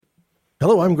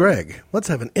Hello, I'm Greg. Let's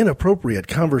have an inappropriate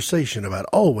conversation about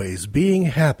always being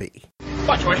happy.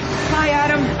 Watch, Woody. Hi,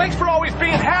 Adam. Thanks for always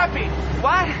being happy.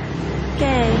 What?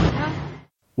 Gay.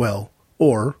 Well,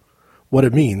 or what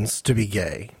it means to be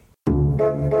gay.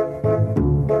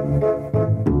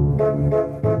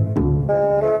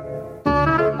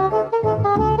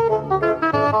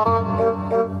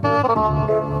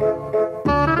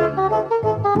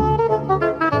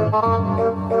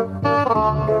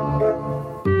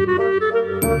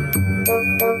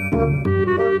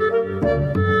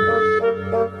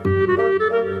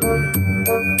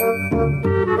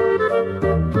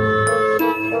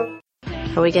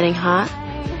 Are we getting hot?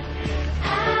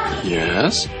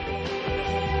 Yes.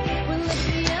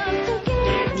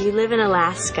 You live in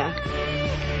Alaska,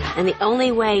 and the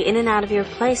only way in and out of your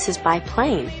place is by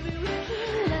plane.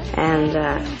 And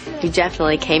you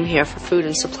definitely came here for food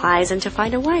and supplies and to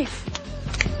find a wife.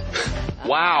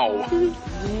 Wow.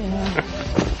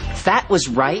 That was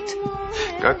right.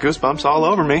 Got goosebumps all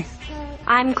over me.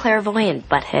 I'm clairvoyant,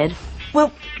 butthead.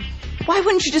 Well, why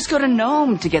wouldn't you just go to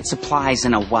Nome to get supplies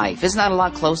and a wife? Isn't that a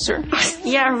lot closer?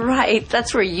 Yeah, right.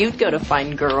 That's where you'd go to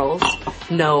find girls.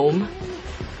 Gnome.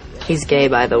 He's gay,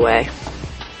 by the way.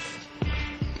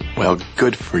 Well,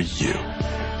 good for you.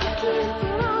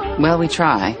 Well, we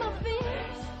try.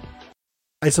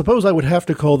 I suppose I would have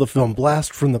to call the film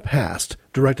Blast from the Past,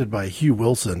 directed by Hugh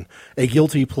Wilson, a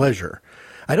guilty pleasure.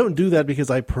 I don't do that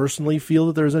because I personally feel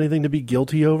that there's anything to be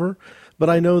guilty over, but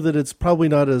I know that it's probably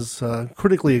not as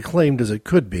critically acclaimed as it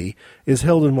could be, is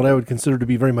held in what I would consider to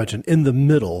be very much an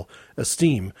in-the-middle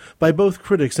esteem by both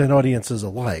critics and audiences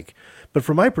alike. But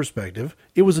from my perspective,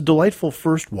 it was a delightful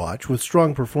first watch with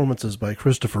strong performances by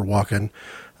Christopher Walken,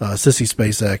 Sissy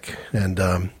Spacek, and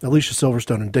Alicia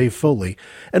Silverstone and Dave Foley,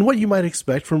 and what you might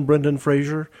expect from Brendan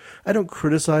Fraser. I don't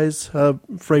criticize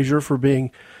Fraser for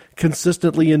being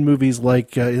consistently in movies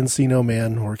like Encino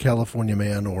Man or California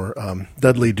Man or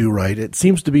Dudley Do-Right. It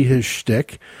seems to be his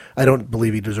shtick. I don't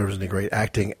believe he deserves any great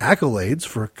acting accolades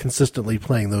for consistently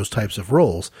playing those types of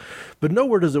roles. But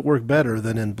nowhere does it work better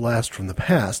than in Blast from the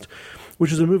Past,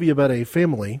 which is a movie about a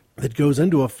family that goes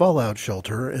into a fallout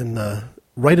shelter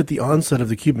right at the onset of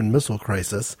the Cuban Missile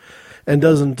Crisis and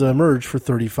doesn't emerge for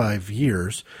 35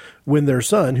 years, when their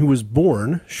son, who was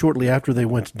born shortly after they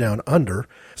went down under,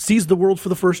 sees the world for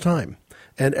the first time.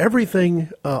 And everything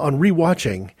on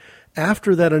rewatching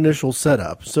after that initial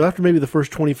setup, so after maybe the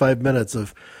first 25 minutes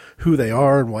of who they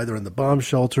are and why they're in the bomb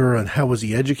shelter and how was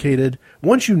he educated,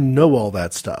 once you know all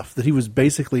that stuff, that he was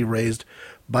basically raised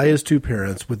by his two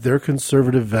parents with their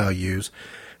conservative values,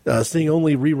 seeing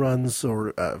only reruns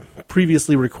or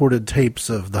previously recorded tapes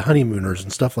of the Honeymooners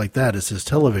and stuff like that as his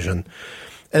television,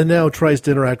 and now tries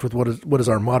to interact with what is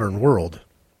our modern world.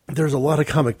 There's a lot of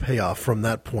comic payoff from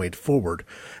that point forward,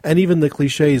 and even the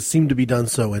cliches seem to be done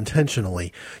so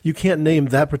intentionally. You can't name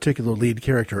that particular lead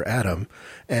character Adam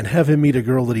and have him meet a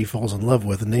girl that he falls in love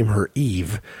with and name her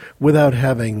Eve without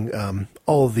having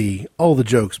all the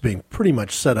jokes being pretty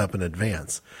much set up in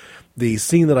advance. The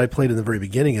scene that I played in the very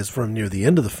beginning is from near the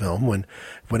end of the film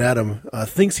when Adam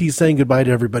thinks he's saying goodbye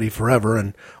to everybody forever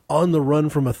and on the run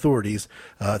from authorities,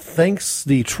 thanks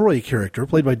the Troy character,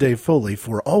 played by Dave Foley,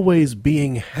 for always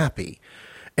being happy.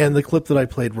 And the clip that I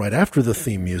played right after the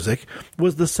theme music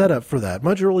was the setup for that,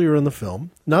 much earlier in the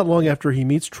film, not long after he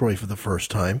meets Troy for the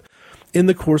first time. In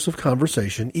the course of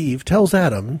conversation, Eve tells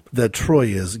Adam that Troy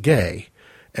is gay.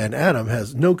 And Adam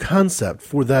has no concept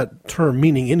for that term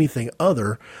meaning anything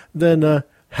other than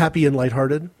happy and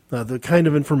lighthearted, the kind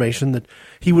of information that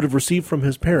he would have received from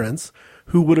his parents,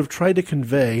 who would have tried to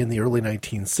convey in the early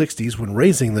 1960s when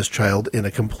raising this child in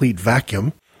a complete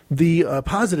vacuum, the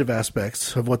positive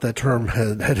aspects of what that term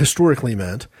had historically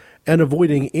meant, and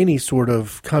avoiding any sort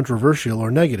of controversial or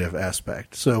negative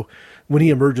aspect. So when he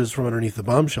emerges from underneath the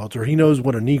bomb shelter, he knows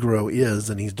what a Negro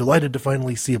is, and he's delighted to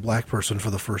finally see a black person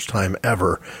for the first time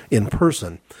ever in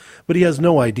person. But he has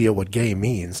no idea what gay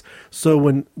means. So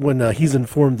when he's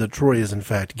informed that Troy is in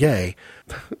fact gay,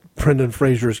 Brendan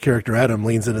Fraser's character Adam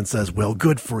leans in and says, "Well,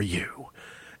 good for you."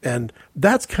 And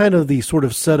that's kind of the sort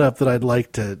of setup that I'd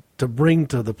like to bring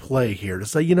to the play here, to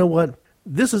say, you know what,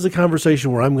 this is a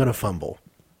conversation where I'm going to fumble.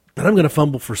 And I'm going to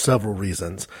fumble for several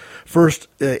reasons. First,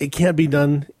 it can't be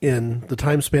done in the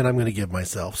time span I'm going to give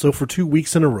myself. So for 2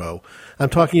 weeks in a row, I'm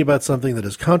talking about something that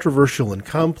is controversial and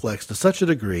complex to such a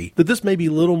degree that this may be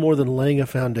little more than laying a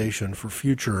foundation for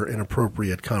future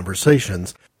inappropriate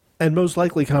conversations, and most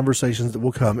likely conversations that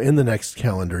will come in the next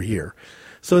calendar year.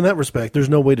 So in that respect, there's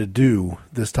no way to do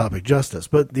this topic justice.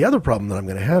 But the other problem that I'm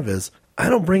going to have is I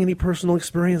don't bring any personal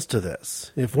experience to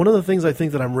this. If one of the things I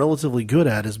think that I'm relatively good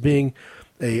at is being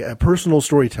a personal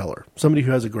storyteller, somebody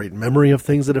who has a great memory of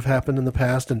things that have happened in the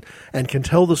past and can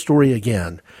tell the story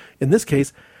again. In this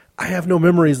case, I have no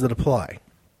memories that apply.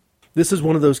 This is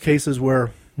one of those cases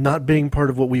where, not being part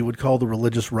of what we would call the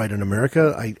religious right in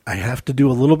America, I have to do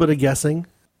a little bit of guessing,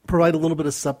 provide a little bit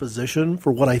of supposition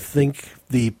for what I think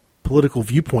the political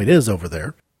viewpoint is over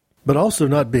there, but also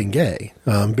not being gay.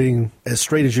 Being as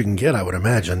straight as you can get, I would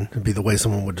imagine, would be the way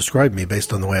someone would describe me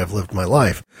based on the way I've lived my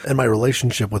life and my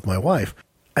relationship with my wife.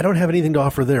 I don't have anything to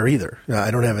offer there either.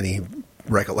 I don't have any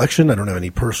recollection. I don't have any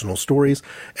personal stories.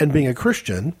 And being a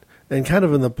Christian, and kind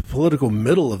of in the political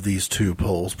middle of these two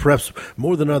poles, perhaps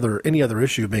more than any other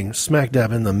issue, being smack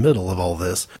dab in the middle of all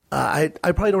this, I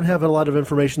probably don't have a lot of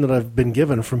information that I've been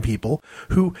given from people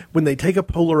who, when they take a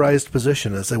polarized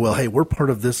position and say, well, hey, we're part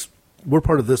of this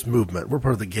movement, we're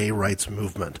part of the gay rights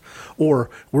movement, or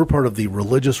we're part of the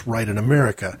religious right in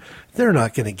America, they're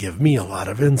not going to give me a lot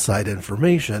of inside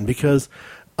information because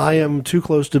I am too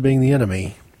close to being the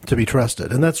enemy to be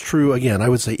trusted. And that's true, again, I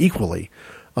would say equally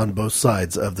on both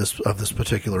sides of this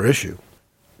particular issue.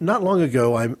 Not long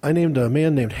ago, I named a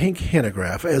man named Hank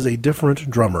Hanegraaff as a different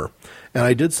drummer, and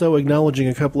I did so acknowledging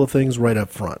a couple of things right up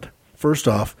front. First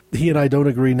off, he and I don't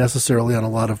agree necessarily on a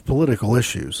lot of political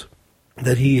issues.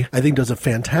 That he, I think, does a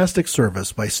fantastic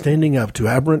service by standing up to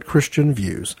aberrant Christian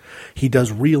views. He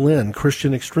does reel in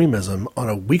Christian extremism on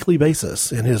a weekly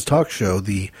basis in his talk show,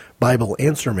 the Bible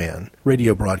Answer Man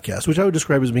radio broadcast, which I would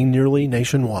describe as being nearly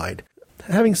nationwide.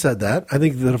 Having said that, I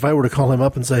think that if I were to call him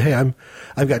up and say, hey,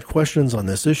 I've got questions on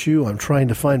this issue, I'm trying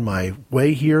to find my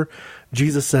way here.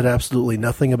 Jesus said absolutely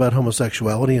nothing about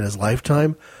homosexuality in his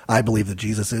lifetime. I believe that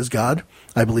Jesus is God.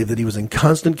 I believe that he was in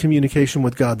constant communication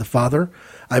with God the Father.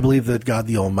 I believe that God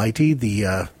the Almighty,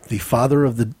 the Father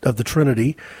of the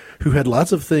Trinity, who had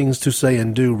lots of things to say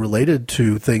and do related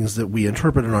to things that we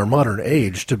interpret in our modern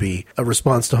age to be a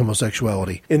response to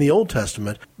homosexuality in the Old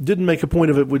Testament, didn't make a point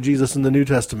of it with Jesus in the New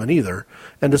Testament either.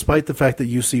 And despite the fact that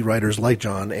you see writers like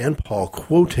John and Paul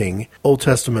quoting Old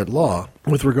Testament law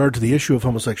with regard to the issue of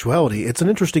homosexuality, it's an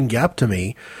interesting gap to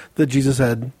me that Jesus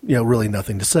had, really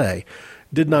nothing to say.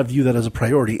 Did not view that as a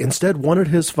priority. Instead, wanted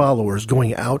his followers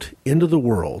going out into the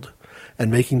world and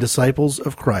making disciples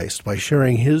of Christ by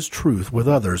sharing his truth with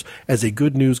others as a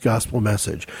good news gospel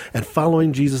message, and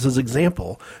following Jesus'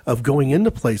 example of going into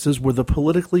places where the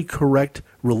politically correct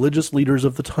religious leaders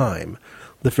of the time,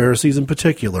 the Pharisees in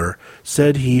particular,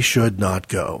 said he should not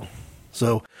go.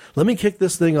 So let me kick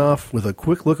this thing off with a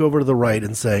quick look over to the right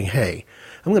and saying, hey,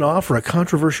 I'm going to offer a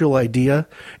controversial idea.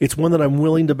 It's one that I'm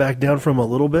willing to back down from a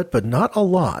little bit, but not a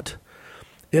lot.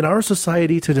 In our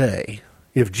society today,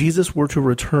 if Jesus were to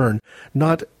return,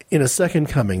 not in a second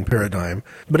coming paradigm,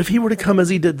 but if he were to come as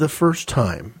he did the first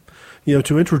time,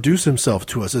 to introduce himself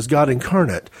to us as God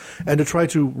incarnate and to try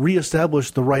to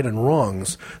reestablish the right and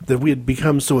wrongs that we had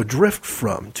become so adrift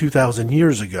from 2,000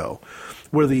 years ago,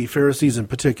 where the Pharisees in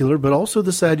particular, but also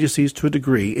the Sadducees to a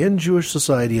degree in Jewish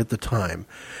society at the time,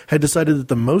 had decided that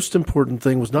the most important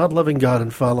thing was not loving God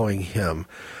and following him,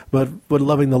 but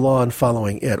loving the law and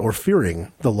following it, or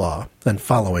fearing the law and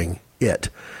following it.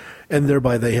 And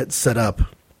thereby they had set up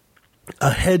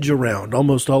a hedge around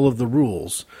almost all of the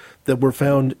rules that were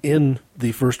found in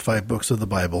the first 5 books of the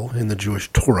Bible, in the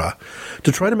Jewish Torah,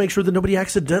 to try to make sure that nobody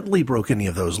accidentally broke any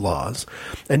of those laws.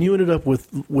 And you ended up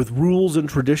with rules and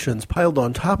traditions piled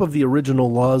on top of the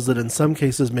original laws that in some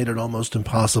cases made it almost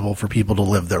impossible for people to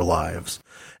live their lives.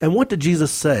 And what did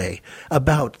Jesus say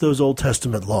about those Old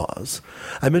Testament laws?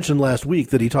 I mentioned last week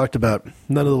that he talked about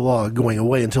none of the law going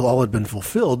away until all had been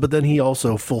fulfilled, but then he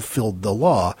also fulfilled the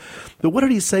law. But what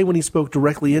did he say when he spoke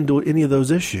directly into any of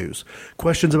those issues?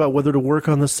 Questions about whether to work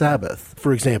on the Sabbath,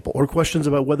 for example, or questions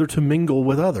about whether to mingle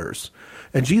with others.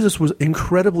 And Jesus was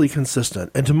incredibly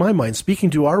consistent, and to my mind, speaking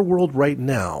to our world right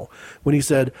now, when he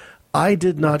said, I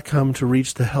did not come to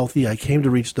reach the healthy, I came to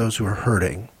reach those who are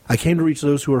hurting. I came to reach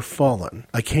those who are fallen.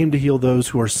 I came to heal those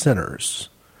who are sinners.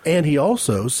 And he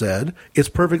also said it's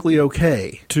perfectly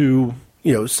okay to,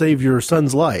 save your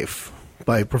son's life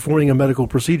by performing a medical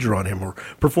procedure on him, or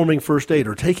performing first aid,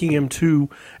 or taking him to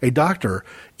a doctor,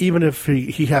 even if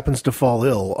he happens to fall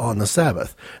ill on the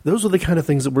Sabbath. Those are the kind of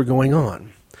things that were going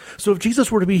on. So if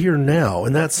Jesus were to be here now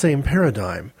in that same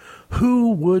paradigm,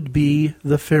 who would be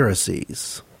the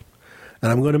Pharisees?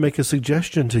 And I'm going to make a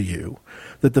suggestion to you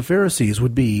that the Pharisees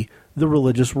would be the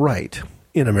religious right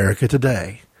in America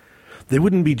today. They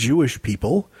wouldn't be Jewish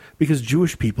people, because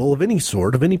Jewish people of any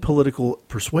sort, of any political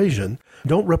persuasion,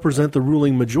 don't represent the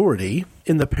ruling majority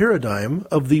in the paradigm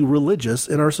of the religious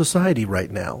in our society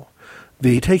right now.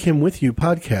 The Take Him With You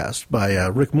podcast by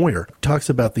Rick Moyer talks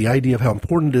about the idea of how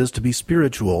important it is to be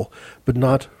spiritual, but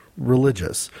not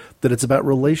religious, that it's about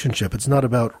relationship. It's not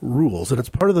about rules. And it's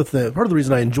part of the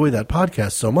reason I enjoy that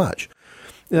podcast so much.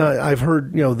 I've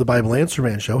heard, the Bible Answer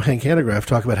Man show, Hank Hanegraaff,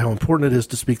 talk about how important it is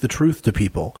to speak the truth to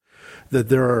people, that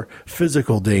there are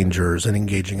physical dangers in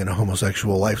engaging in a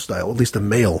homosexual lifestyle, at least a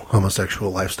male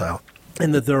homosexual lifestyle,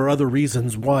 and that there are other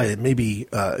reasons why it may be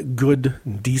good,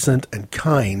 decent, and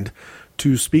kind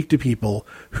to speak to people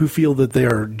who feel that they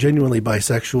are genuinely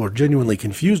bisexual or genuinely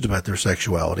confused about their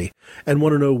sexuality and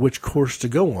want to know which course to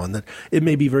go on, that it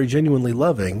may be very genuinely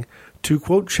loving to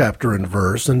quote chapter and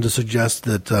verse and to suggest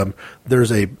that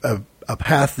there's a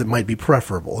path that might be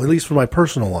preferable, at least for my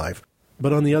personal life.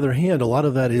 But on the other hand, a lot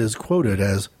of that is quoted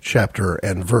as chapter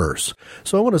and verse.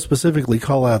 So I want to specifically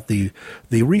call out the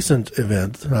recent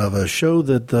event of a show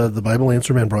that the Bible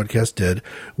Answer Man broadcast did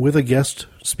with a guest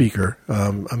speaker,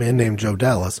 a man named Joe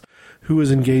Dallas, who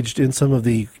was engaged in some of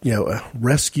the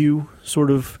rescue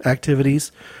sort of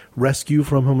activities. Rescue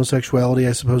from homosexuality,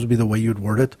 I suppose, would be the way you'd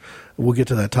word it. We'll get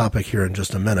to that topic here in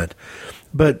just a minute.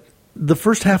 But the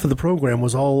first half of the program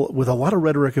was all with a lot of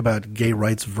rhetoric about gay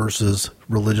rights versus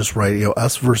religious right,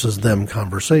 us versus them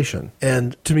conversation.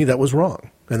 And to me, that was wrong.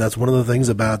 And that's one of the things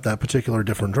about that particular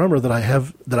different drummer that I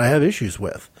have issues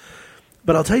with.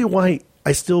 But I'll tell you why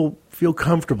I still feel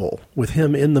comfortable with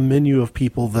him in the menu of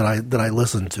people that I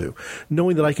listen to,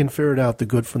 knowing that I can ferret out the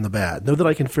good from the bad, know that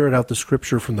I can ferret out the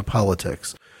scripture from the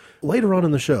politics. Later on in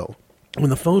the show,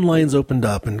 when the phone lines opened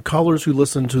up and callers who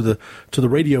listen to the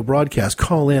radio broadcast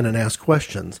call in and ask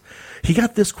questions, he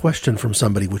got this question from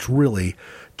somebody which really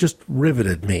just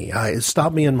riveted me. It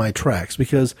stopped me in my tracks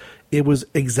because it was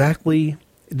exactly,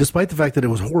 despite the fact that it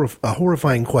was a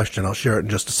horrifying question, I'll share it in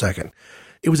just a second,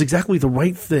 it was exactly the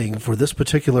right thing for this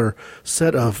particular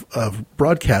set of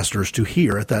broadcasters to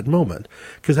hear at that moment.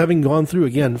 Because having gone through,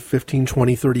 again, 15,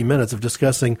 20, 30 minutes of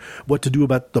discussing what to do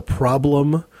about the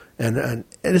problem and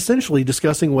essentially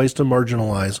discussing ways to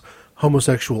marginalize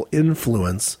homosexual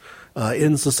influence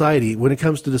in society when it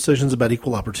comes to decisions about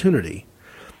equal opportunity.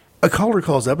 A caller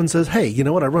calls up and says, hey, you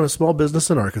know what? I run a small business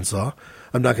in Arkansas.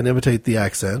 I'm not going to imitate the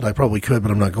accent. I probably could,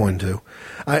 but I'm not going to.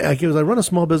 I run a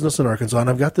small business in Arkansas, and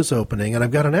I've got this opening, and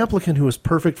I've got an applicant who is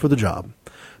perfect for the job.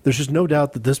 There's just no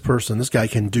doubt that this guy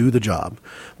can do the job.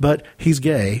 But he's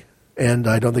gay, and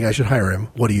I don't think I should hire him.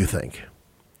 What do you think?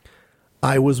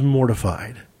 I was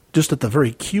mortified. Just at the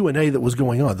very Q&A that was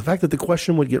going on, the fact that the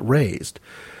question would get raised.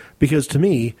 Because to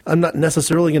me, I'm not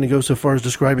necessarily going to go so far as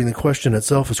describing the question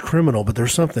itself as criminal, but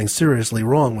there's something seriously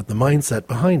wrong with the mindset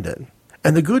behind it.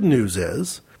 And the good news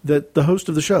is that the host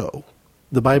of the show,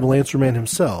 the Bible Answer Man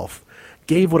himself,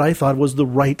 gave what I thought was the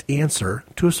right answer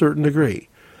to a certain degree.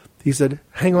 He said,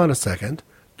 hang on a second,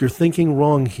 you're thinking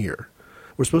wrong here.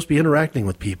 We're supposed to be interacting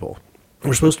with people.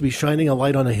 We're supposed to be shining a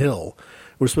light on a hill.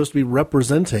 We're supposed to be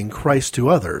representing Christ to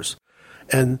others.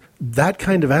 And that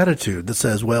kind of attitude that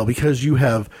says, well, because you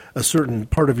have a certain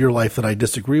part of your life that I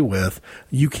disagree with,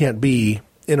 you can't be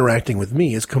interacting with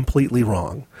me is completely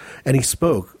wrong. And he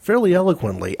spoke fairly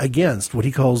eloquently against what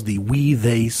he calls the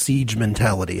we-they siege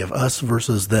mentality of us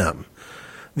versus them.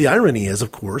 The irony is,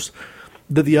 of course,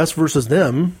 that the us versus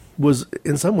them was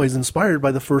in some ways inspired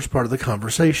by the first part of the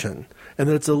conversation. And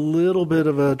that it's a little bit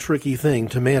of a tricky thing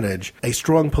to manage a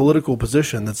strong political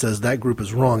position that says that group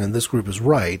is wrong and this group is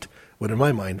right, when in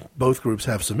my mind, both groups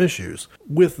have some issues,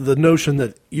 with the notion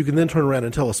that you can then turn around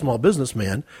and tell a small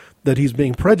businessman that he's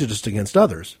being prejudiced against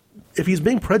others. If he's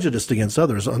being prejudiced against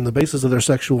others on the basis of their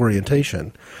sexual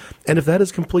orientation, and if that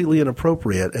is completely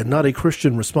inappropriate and not a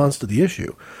Christian response to the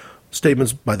issue,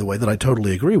 statements, by the way, that I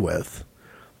totally agree with,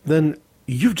 then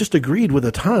you've just agreed with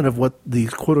a ton of what the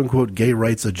quote-unquote gay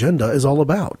rights agenda is all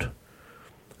about.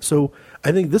 So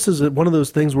I think this is one of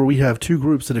those things where we have two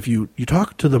groups that if you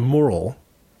talk to the moral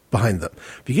behind them,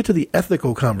 if you get to the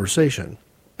ethical conversation,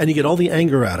 and you get all the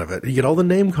anger out of it, you get all the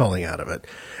name-calling out of it,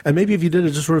 and maybe if you did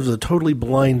it just sort of as a totally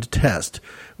blind test,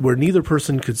 where neither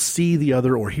person could see the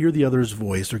other or hear the other's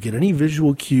voice or get any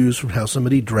visual cues from how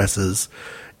somebody dresses,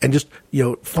 and just,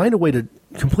 find a way to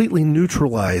completely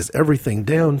neutralize everything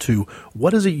down to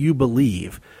what is it you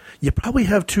believe. You probably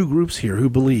have two groups here who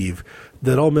believe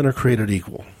that all men are created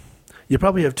equal. You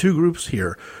probably have two groups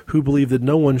here who believe that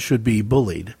no one should be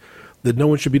bullied, that no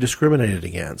one should be discriminated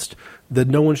against, that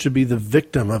no one should be the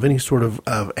victim of any sort of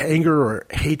anger or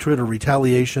hatred or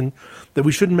retaliation, that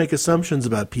we shouldn't make assumptions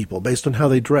about people based on how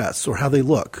they dress or how they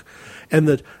look, and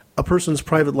that a person's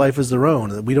private life is their own,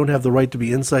 that we don't have the right to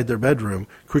be inside their bedroom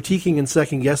critiquing and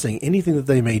second-guessing anything that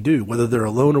they may do, whether they're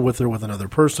alone or with another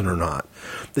person or not.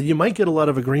 That you might get a lot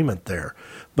of agreement there,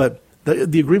 but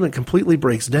the agreement completely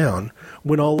breaks down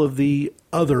when all of the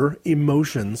other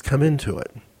emotions come into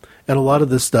it. And a lot of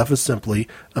this stuff is simply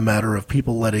a matter of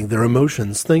people letting their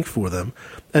emotions think for them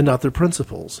and not their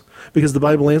principles. Because the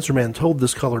Bible Answer Man told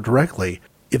this caller directly,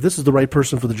 if this is the right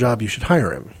person for the job, you should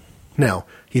hire him. Now,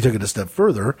 he took it a step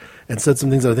further and said some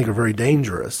things that I think are very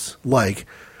dangerous, like,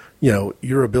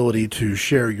 your ability to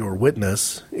share your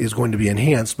witness is going to be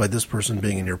enhanced by this person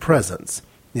being in your presence.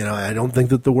 I don't think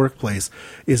that the workplace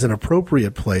is an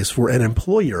appropriate place for an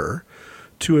employer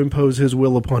to impose his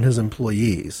will upon his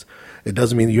employees. It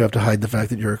doesn't mean that you have to hide the fact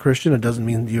that you're a Christian. It doesn't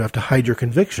mean that you have to hide your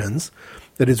convictions.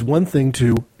 That is one thing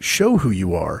to show who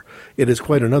you are. It is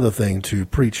quite another thing to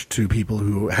preach to people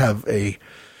who have a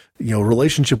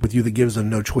relationship with you that gives them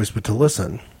no choice but to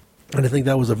listen. And I think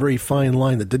that was a very fine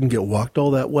line that didn't get walked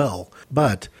all that well.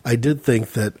 But I did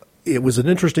think that it was an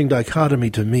interesting dichotomy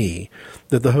to me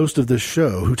that the host of this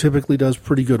show, who typically does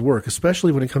pretty good work,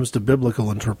 especially when it comes to biblical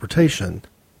interpretation,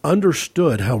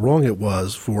 understood how wrong it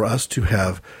was for us to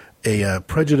have a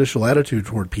prejudicial attitude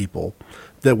toward people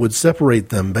that would separate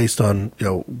them based on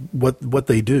what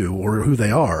they do or who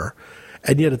they are,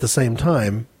 and yet at the same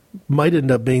time might end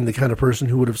up being the kind of person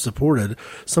who would have supported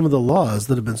some of the laws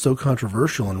that have been so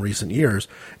controversial in recent years,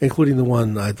 including the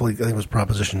one, I think it was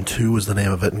Proposition 2 was the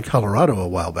name of it, in Colorado a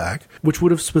while back, which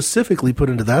would have specifically put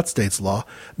into that state's law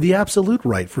the absolute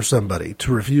right for somebody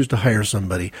to refuse to hire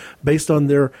somebody based on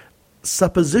their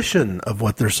supposition of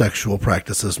what their sexual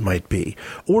practices might be,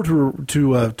 or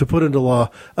to put into law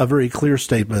a very clear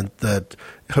statement that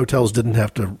hotels didn't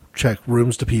have to check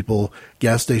rooms to people,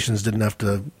 gas stations didn't have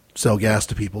to sell gas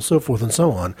to people, so forth and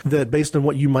so on, that based on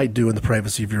what you might do in the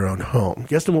privacy of your own home,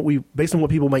 based on what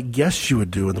people might guess you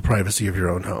would do in the privacy of your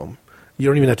own home, you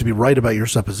don't even have to be right about your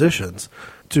suppositions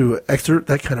to exert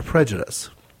that kind of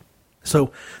prejudice.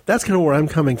 So that's kind of where I'm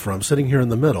coming from, sitting here in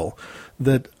the middle,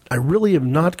 that I really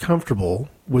am not comfortable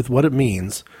with what it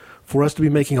means for us to be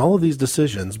making all of these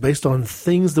decisions based on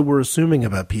things that we're assuming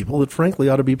about people that frankly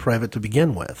ought to be private to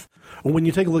begin with. When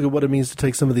you take a look at what it means to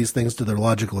take some of these things to their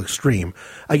logical extreme,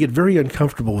 I get very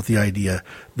uncomfortable with the idea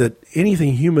that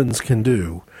anything humans can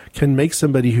do can make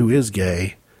somebody who is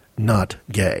gay not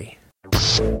gay.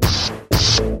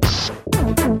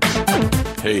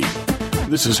 Hey,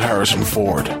 this is Harrison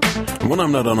Ford. And when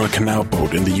I'm not on a canal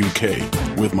boat in the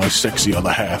UK with my sexy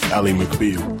other half, Ally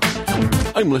McBeal,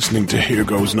 I'm listening to Here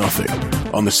Goes Nothing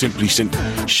on the Simply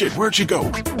Shit, where'd she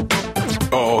go?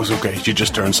 Oh, it's okay. She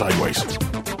just turned sideways.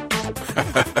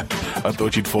 I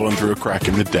thought you'd fallen through a crack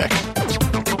in the deck.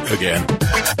 Again.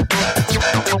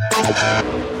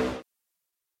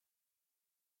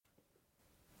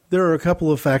 There are a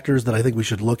couple of factors that I think we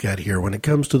should look at here when it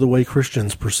comes to the way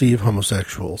Christians perceive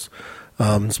homosexuals,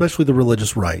 especially the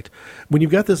religious right. When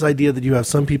you've got this idea that you have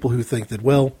some people who think that,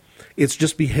 well, it's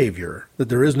just behavior, that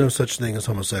there is no such thing as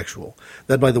homosexual.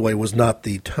 That, by the way, was not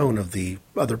the tone of the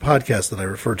other podcast that I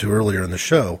referred to earlier in the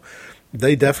show.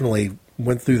 They definitely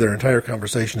went through their entire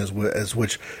conversation as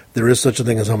which there is such a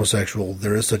thing as homosexual,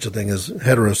 there is such a thing as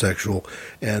heterosexual,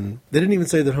 and they didn't even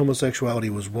say that homosexuality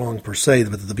was wrong per se,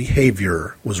 but that the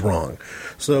behavior was wrong.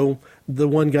 So the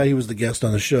one guy who was the guest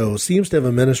on the show seems to have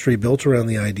a ministry built around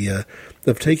the idea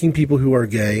of taking people who are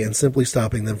gay and simply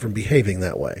stopping them from behaving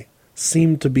that way.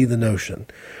 Seemed to be the notion.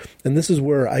 And this is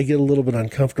where I get a little bit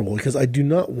uncomfortable, because I do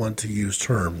not want to use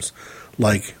terms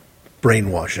like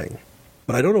brainwashing.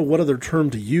 But I don't know what other term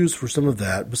to use for some of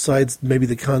that besides maybe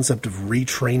the concept of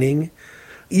retraining.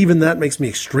 Even that makes me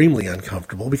extremely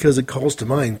uncomfortable because it calls to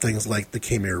mind things like the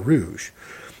Khmer Rouge.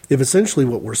 If essentially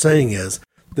what we're saying is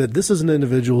that this is an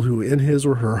individual who in his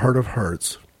or her heart of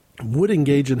hearts would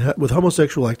engage with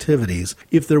homosexual activities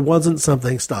if there wasn't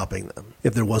something stopping them.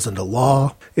 If there wasn't a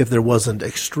law, if there wasn't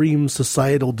extreme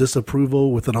societal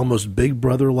disapproval with an almost Big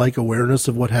Brother-like awareness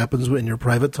of what happens in your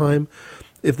private time,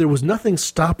 if there was nothing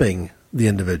stopping the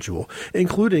individual,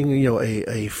 including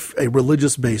a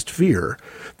religious-based fear,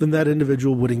 then that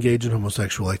individual would engage in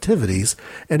homosexual activities.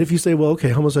 And if you say, well,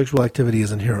 okay, homosexual activity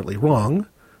is inherently wrong,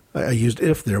 I used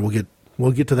if there,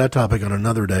 we'll get to that topic on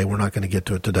another day. We're not going to get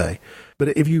to it today. But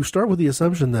if you start with the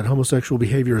assumption that homosexual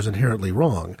behavior is inherently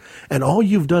wrong, and all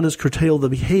you've done is curtail the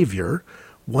behavior,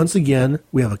 once again,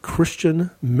 we have a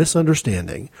Christian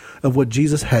misunderstanding of what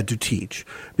Jesus had to teach.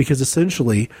 Because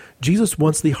essentially, Jesus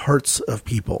wants the hearts of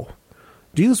people.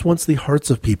 Jesus wants the hearts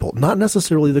of people, not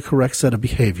necessarily the correct set of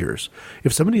behaviors.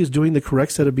 If somebody is doing the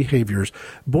correct set of behaviors,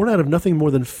 born out of nothing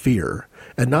more than fear,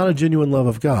 and not a genuine love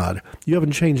of God, you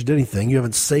haven't changed anything. You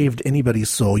haven't saved anybody's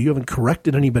soul. You haven't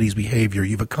corrected anybody's behavior.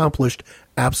 You've accomplished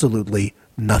absolutely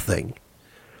nothing.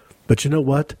 But you know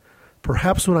what?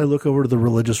 Perhaps when I look over to the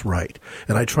religious right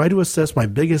and I try to assess my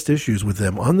biggest issues with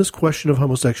them on this question of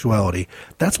homosexuality,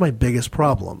 that's my biggest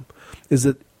problem, is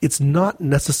that it's not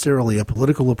necessarily a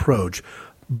political approach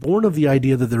born of the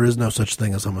idea that there is no such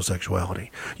thing as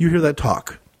homosexuality. You hear that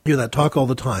talk. You hear that talk all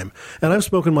the time. And I've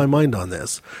spoken my mind on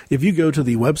this. If you go to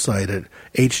the website at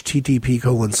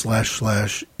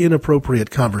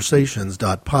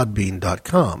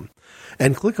http://inappropriateconversations.podbean.com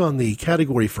and click on the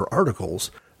category for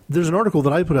articles, there's an article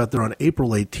that I put out there on April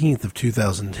 18th of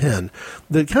 2010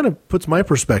 that kind of puts my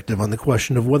perspective on the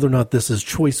question of whether or not this is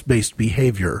choice-based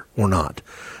behavior or not.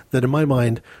 That in my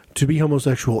mind, to be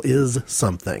homosexual is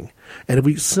something. And if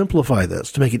we simplify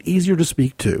this to make it easier to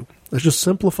speak to, let's just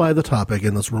simplify the topic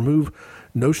and let's remove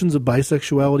notions of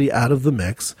bisexuality out of the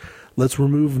mix. Let's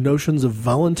remove notions of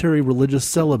voluntary religious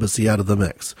celibacy out of the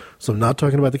mix. So I'm not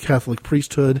talking about the Catholic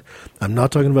priesthood. I'm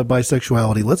not talking about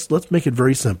bisexuality. Let's make it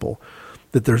very simple.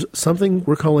 That there's something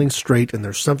we're calling straight and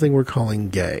there's something we're calling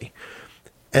gay.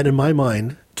 And in my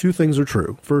mind, two things are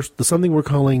true. First, the something we're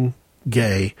calling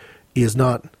gay is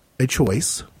not a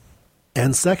choice.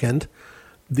 And second,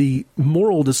 the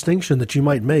moral distinction that you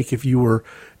might make if you were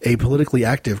a politically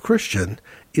active Christian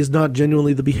is not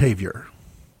genuinely the behavior.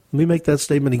 Let me make that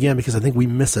statement again because I think we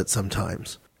miss it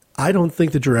sometimes. I don't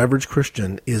think that your average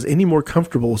Christian is any more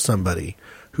comfortable with somebody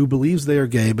who believes they are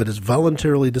gay but has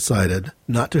voluntarily decided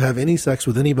not to have any sex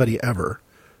with anybody ever.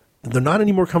 They're not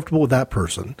any more comfortable with that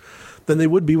person than they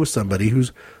would be with somebody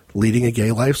who's leading a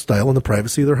gay lifestyle in the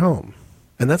privacy of their home.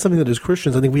 And that's something that as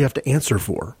Christians I think we have to answer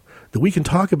for. That we can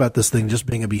talk about this thing just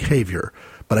being a behavior,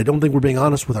 but I don't think we're being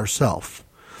honest with ourselves.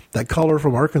 That caller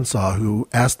from Arkansas who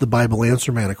asked the Bible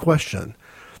Answer Man a question,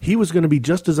 he was going to be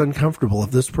just as uncomfortable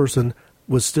if this person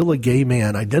was still a gay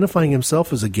man, identifying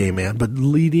himself as a gay man, but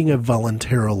leading a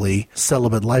voluntarily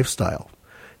celibate lifestyle.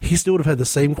 He still would have had the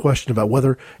same question about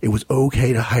whether it was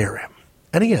okay to hire him.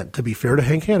 And again, to be fair to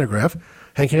Hank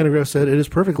Hanegraaff said it is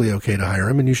perfectly okay to hire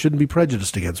him and you shouldn't be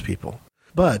prejudiced against people.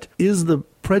 But is the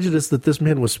prejudice that this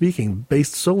man was speaking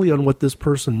based solely on what this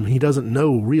person he doesn't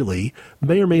know really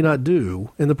may or may not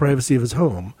do in the privacy of his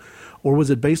home? Or was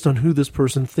it based on who this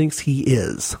person thinks he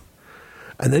is?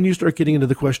 And then you start getting into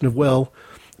the question of, well,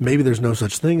 maybe there's no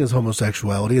such thing as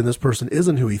homosexuality and this person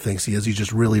isn't who he thinks he is. He's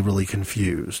just really, really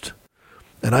confused.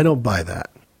 And I don't buy that.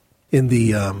 In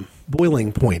the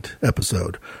Boiling Point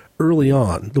episode, early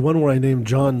on, the one where I named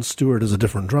John Stewart as a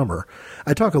different drummer,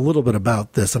 I talk a little bit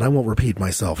about this, and I won't repeat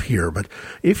myself here, but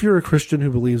if you're a Christian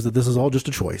who believes that this is all just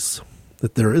a choice,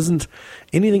 that there isn't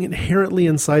anything inherently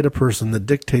inside a person that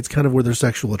dictates kind of where their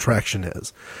sexual attraction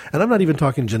is, and I'm not even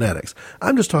talking genetics,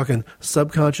 I'm just talking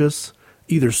subconscious,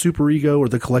 either superego or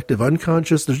the collective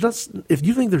unconscious. If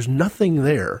you think there's nothing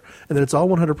there and that it's all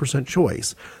 100%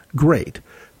 choice, great.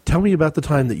 Tell me about the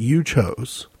time that you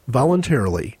chose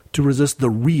voluntarily to resist the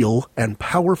real and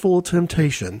powerful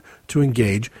temptation to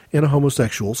engage in a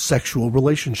homosexual sexual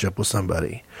relationship with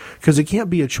somebody. Because it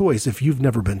can't be a choice if you've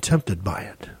never been tempted by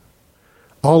it.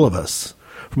 All of us,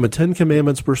 from a Ten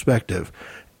Commandments perspective,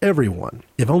 everyone,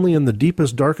 if only in the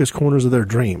deepest, darkest corners of their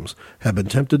dreams, have been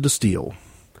tempted to steal,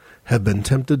 have been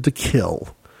tempted to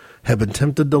kill, have been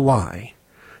tempted to lie,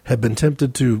 have been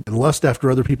tempted to lust after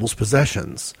other people's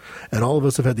possessions, and all of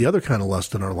us have had the other kind of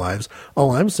lust in our lives.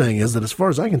 All I'm saying is that as far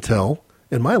as I can tell,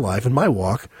 in my life, in my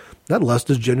walk, that lust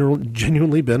has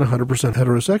genuinely been 100%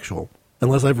 heterosexual,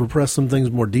 unless I've repressed some things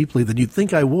more deeply than you'd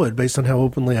think I would based on how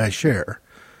openly I share.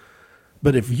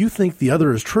 But if you think the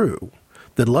other is true,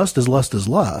 that lust is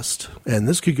lust, and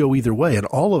this could go either way, and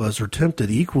all of us are tempted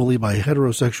equally by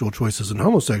heterosexual choices and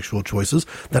homosexual choices,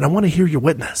 then I want to hear your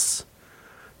witness.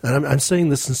 And I'm saying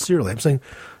this sincerely. I'm saying,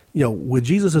 with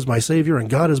Jesus as my Savior and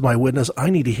God as my witness,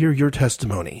 I need to hear your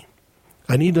testimony.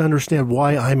 I need to understand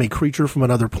why I'm a creature from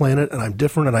another planet and I'm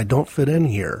different and I don't fit in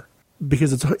here.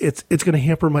 Because it's going to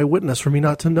hamper my witness for me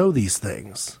not to know these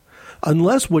things.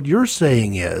 Unless what you're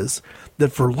saying is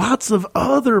that for lots of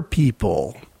other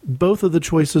people, both of the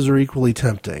choices are equally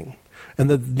tempting. And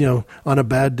that, on a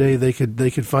bad day, they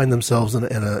could find themselves in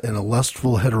a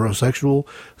lustful heterosexual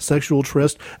sexual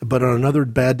tryst, but on another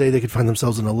bad day, they could find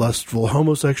themselves in a lustful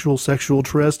homosexual sexual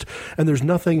tryst. And there's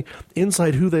nothing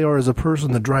inside who they are as a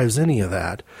person that drives any of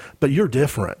that. But you're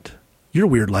different. You're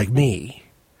weird like me.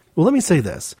 Well, let me say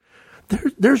this.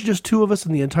 There's just two of us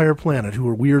in the entire planet who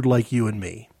are weird like you and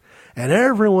me. And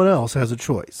everyone else has a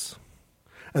choice.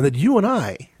 And that you and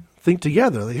I think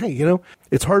together, like, hey,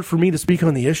 it's hard for me to speak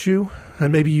on the issue,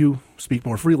 and maybe you speak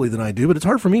more freely than I do, but it's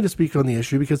hard for me to speak on the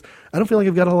issue because I don't feel like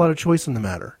I've got a lot of choice in the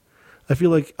matter. I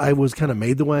feel like I was kind of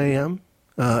made the way I am,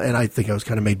 and I think I was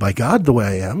kind of made by God the way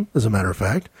I am, as a matter of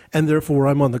fact, and therefore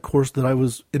I'm on the course that I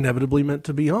was inevitably meant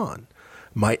to be on.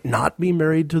 might not be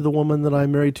married to the woman that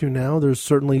I'm married to now. There's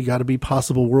certainly got to be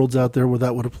possible worlds out there where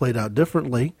that would have played out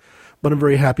differently. But I'm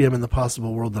very happy I'm in the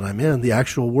possible world that I'm in. The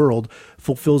actual world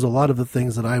fulfills a lot of the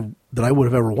things that I would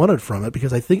have ever wanted from it,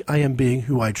 because I think I am being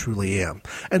who I truly am.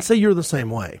 And say you're the same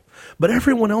way. But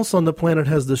everyone else on the planet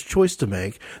has this choice to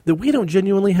make that we don't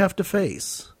genuinely have to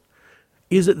face.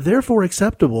 Is it therefore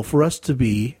acceptable for us to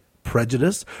be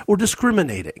prejudiced or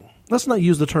discriminating? Let's not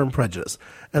use the term prejudice,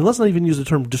 and let's not even use the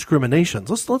term discrimination.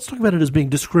 Let's talk about it as being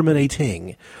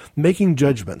discriminating, making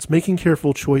judgments, making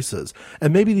careful choices.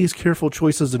 And maybe these careful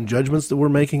choices and judgments that we're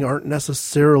making aren't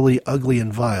necessarily ugly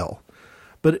and vile,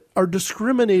 but are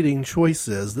discriminating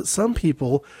choices that some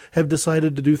people have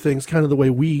decided to do things kind of the way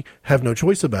we have no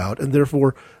choice about, and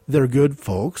therefore they're good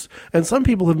folks. And some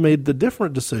people have made the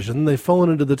different decision. They've fallen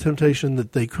into the temptation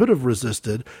that they could have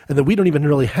resisted and that we don't even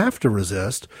really have to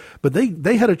resist, but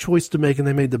they had a choice to make and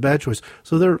they made the bad choice.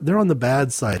 So they're on the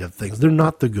bad side of things. They're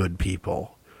not the good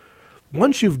people.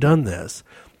 Once you've done this,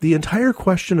 the entire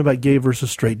question about gay versus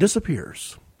straight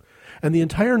disappears. And the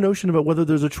entire notion about whether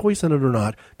there's a choice in it or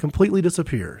not completely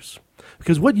disappears.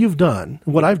 Because what you've done,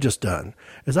 what I've just done,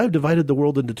 is I've divided the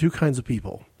world into two kinds of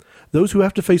people. Those who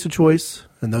have to face a choice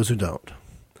and those who don't.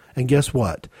 And guess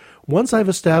what? Once I've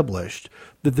established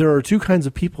that there are two kinds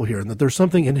of people here and that there's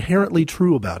something inherently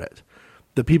true about it,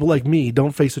 that people like me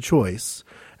don't face a choice,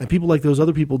 and people like those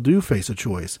other people do face a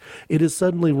choice, it is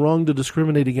suddenly wrong to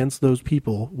discriminate against those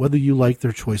people, whether you like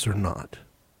their choice or not.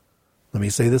 Let me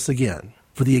say this again.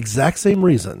 For the exact same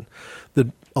reason that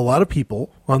a lot of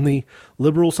people on the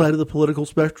liberal side of the political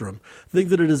spectrum think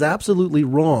that it is absolutely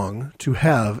wrong to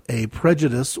have a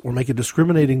prejudice or make a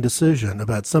discriminating decision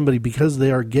about somebody because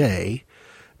they are gay,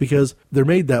 because they're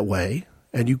made that way,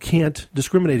 and you can't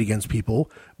discriminate against people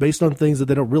based on things that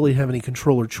they don't really have any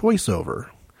control or choice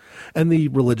over. And the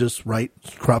religious right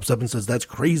crops up and says, that's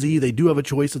crazy, they do have a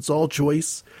choice, it's all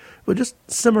choice. But just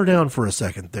simmer down for a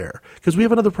second there, because we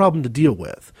have another problem to deal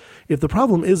with. If the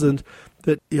problem isn't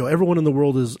that everyone in the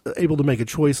world is able to make a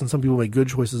choice, and some people make good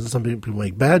choices and some people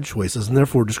make bad choices, and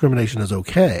therefore discrimination is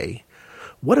okay,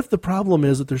 what if the problem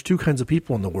is that there's two kinds of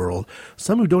people in the world,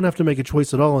 some who don't have to make a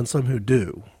choice at all and some who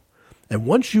do? And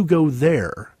once you go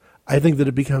there, I think that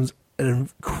it becomes an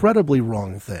incredibly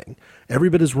wrong thing.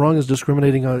 Every bit as wrong as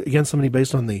discriminating against somebody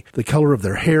based on the color of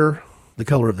their hair, the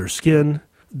color of their skin,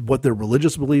 what their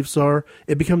religious beliefs are.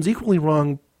 It becomes equally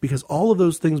wrong because all of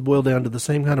those things boil down to the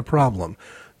same kind of problem.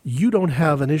 You don't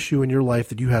have an issue in your life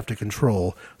that you have to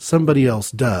control. Somebody else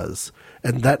does.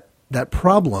 And that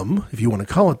problem, if you want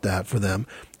to call it that for them,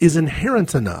 is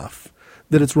inherent enough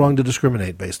that it's wrong to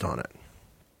discriminate based on it.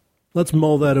 Let's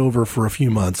mull that over for a few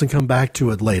months and come back to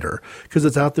it later, because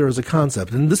it's out there as a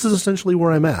concept. And this is essentially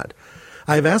where I'm at.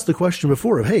 I've asked the question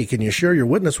before of, hey, can you share your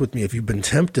witness with me if you've been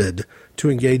tempted to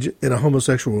engage in a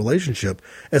homosexual relationship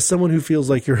as someone who feels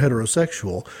like you're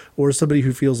heterosexual, or as somebody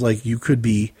who feels like you could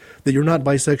be, that you're not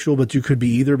bisexual, but you could be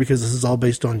either, because this is all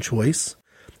based on choice?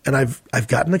 And I've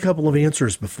gotten a couple of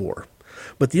answers before.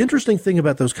 But the interesting thing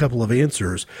about those couple of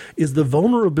answers is the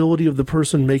vulnerability of the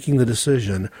person making the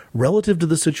decision relative to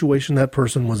the situation that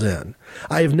person was in.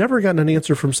 I have never gotten an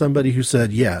answer from somebody who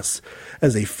said, yes,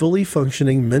 as a fully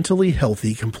functioning, mentally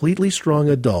healthy, completely strong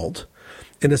adult,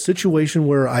 in a situation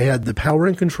where I had the power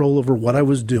and control over what I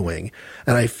was doing,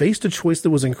 and I faced a choice that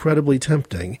was incredibly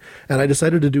tempting, and I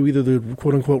decided to do either the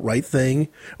quote-unquote right thing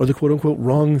or the quote-unquote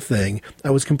wrong thing, I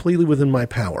was completely within my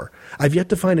power. I've yet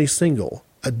to find a single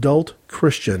adult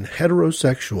Christian,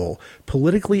 heterosexual,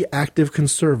 politically active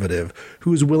conservative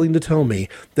who is willing to tell me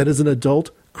that as an adult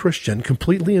Christian,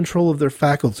 completely in control of their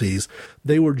faculties,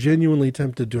 they were genuinely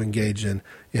tempted to engage in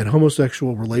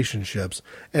homosexual relationships,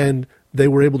 and they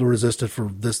were able to resist it for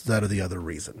this, that, or the other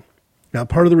reason. Now,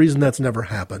 part of the reason that's never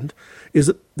happened is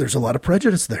that there's a lot of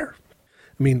prejudice there.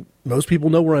 I mean, most people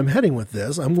know where I'm heading with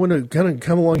this. I'm going to kind of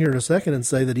come along here in a second and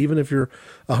say that even if you're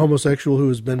a homosexual who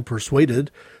has been persuaded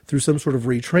through some sort of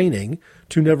retraining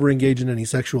to never engage in any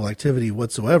sexual activity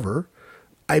whatsoever,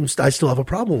 I still have a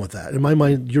problem with that. In my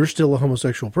mind, you're still a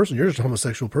homosexual person. You're just a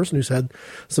homosexual person who's had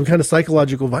some kind of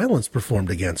psychological violence performed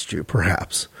against you,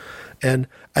 perhaps. And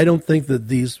I don't think that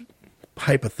these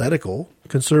hypothetical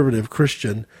conservative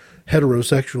Christian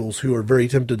heterosexuals who are very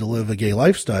tempted to live a gay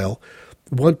lifestyle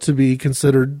want to be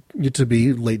considered to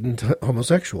be latent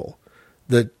homosexual.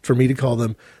 That for me to call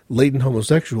them latent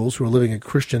homosexuals who are living a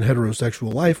Christian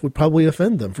heterosexual life would probably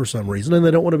offend them for some reason, and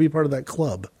they don't want to be part of that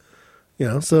club.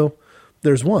 So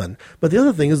there's one. But the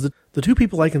other thing is that the two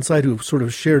people I can cite who sort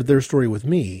of shared their story with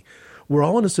me were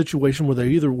all in a situation where they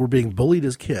either were being bullied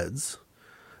as kids,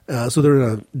 so they're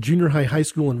in a junior high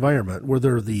school environment where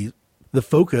they're the the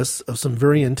focus of some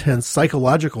very intense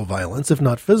psychological violence, if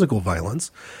not physical violence,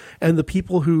 and the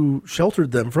people who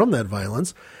sheltered them from that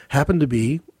violence happened to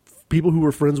be people who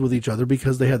were friends with each other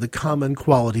because they had the common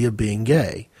quality of being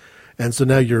gay. And so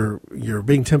now you're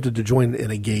being tempted to join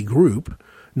in a gay group,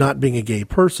 not being a gay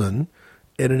person,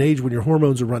 at an age when your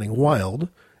hormones are running wild,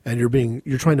 and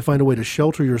you're trying to find a way to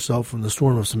shelter yourself from the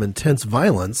storm of some intense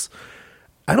violence.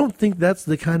 I don't think that's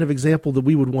the kind of example that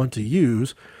we would want to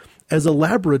use as a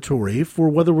laboratory for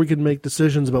whether we can make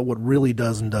decisions about what really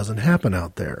does and doesn't happen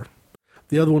out there.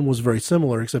 The other one was very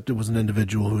similar, except it was an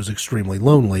individual who was extremely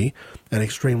lonely and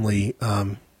extremely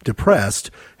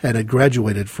depressed and had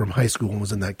graduated from high school and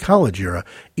was in that college era.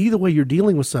 Either way, you're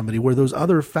dealing with somebody where those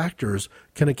other factors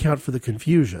can account for the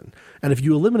confusion. And if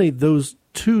you eliminate those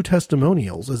two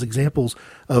testimonials as examples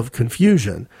of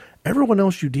confusion, everyone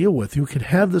else you deal with who can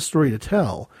have this story to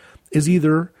tell is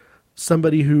either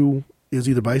somebody who is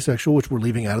either bisexual, which we're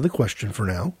leaving out of the question for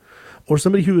now, or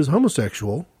somebody who is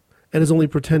homosexual and is only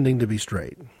pretending to be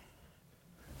straight.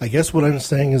 I guess what I'm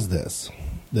saying is this,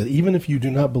 that even if you do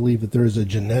not believe that there is a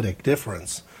genetic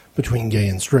difference between gay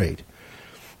and straight,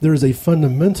 there is a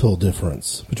fundamental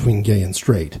difference between gay and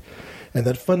straight, and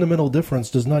that fundamental difference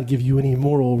does not give you any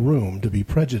moral room to be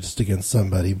prejudiced against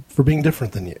somebody for being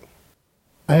different than you.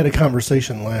 I had a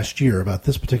conversation last year about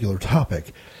this particular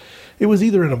topic. It was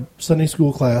either in a Sunday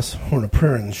school class or in a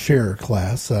prayer and share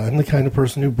class. I'm the kind of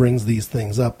person who brings these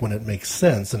things up when it makes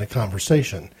sense in a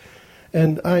conversation.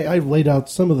 And I've laid out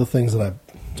some of the things that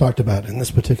I've talked about in this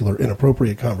particular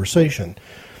inappropriate conversation.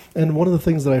 And one of the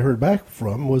things that I heard back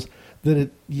from was that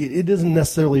it isn't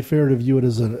necessarily fair to view it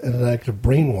as an act of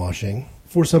brainwashing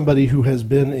for somebody who has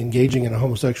been engaging in a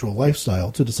homosexual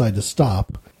lifestyle to decide to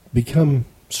stop, become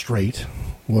straight,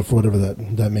 for whatever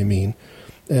that may mean,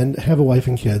 and have a wife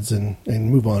and kids and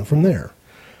move on from there.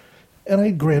 And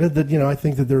I granted that, I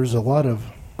think that there's a lot of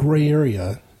gray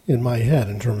area in my head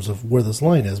in terms of where this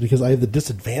line is, because I have the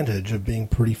disadvantage of being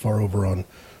pretty far over on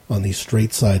the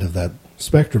straight side of that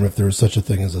spectrum, if there is such a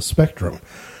thing as a spectrum.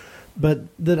 But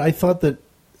that I thought that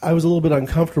I was a little bit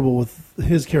uncomfortable with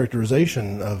his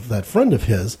characterization of that friend of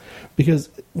his, because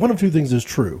one of two things is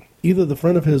true. Either the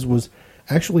friend of his was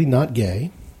actually not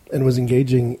gay and was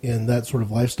engaging in that sort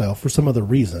of lifestyle for some other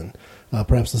reason,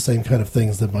 perhaps the same kind of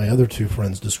things that my other two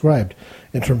friends described,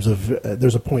 in terms of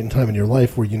there's a point in time in your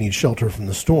life where you need shelter from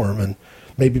the storm, and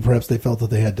maybe perhaps they felt that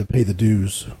they had to pay the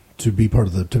dues to be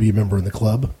to be a member in the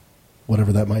club,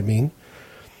 whatever that might mean.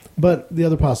 But the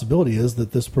other possibility is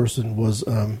that this person was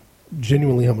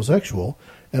genuinely homosexual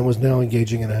and was now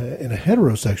engaging in a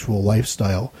heterosexual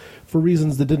lifestyle for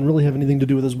reasons that didn't really have anything to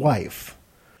do with his wife.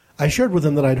 I shared with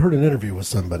him that I'd heard an interview with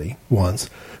somebody once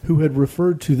who had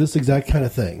referred to this exact kind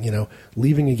of thing,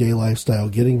 leaving a gay lifestyle,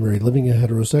 getting married, living a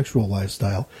heterosexual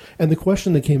lifestyle. And the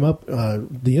question that came up,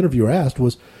 the interviewer asked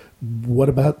was, what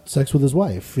about sex with his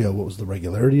wife? What was the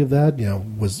regularity of that?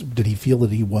 Did he feel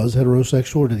that he was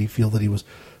heterosexual, or did he feel that he was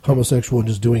homosexual and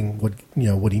just doing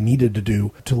what he needed to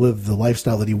do to live the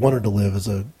lifestyle that he wanted to live as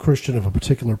a Christian of a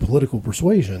particular political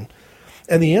persuasion?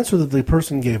 And the answer that the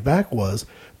person gave back was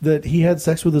that he had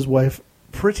sex with his wife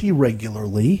pretty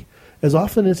regularly, as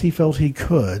often as he felt he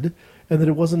could, and that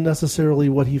it wasn't necessarily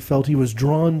what he felt he was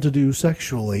drawn to do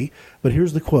sexually. But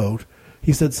here's the quote.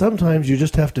 He said, "Sometimes you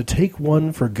just have to take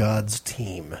one for God's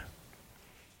team."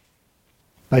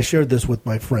 I shared this with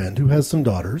my friend who has some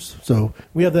daughters, so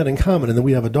we have that in common, and then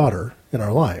we have a daughter in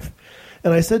our life.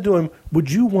 And I said to him,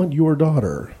 would you want your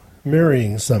daughter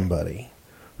marrying somebody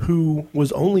who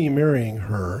was only marrying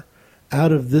her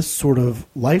out of this sort of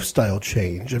lifestyle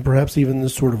change and perhaps even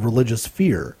this sort of religious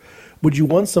fear? Would you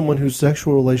want someone whose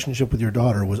sexual relationship with your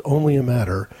daughter was only a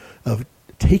matter of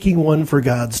taking one for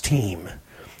God's team,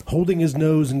 holding his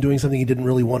nose and doing something he didn't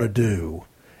really want to do,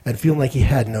 and feeling like he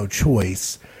had no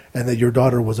choice, and that your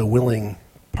daughter was a willing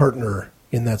partner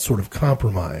in that sort of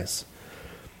compromise?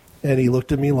 And he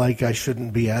looked at me like I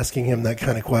shouldn't be asking him that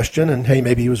kind of question, and hey,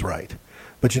 maybe he was right.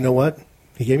 But you know what?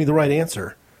 He gave me the right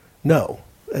answer. No.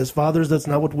 As fathers, that's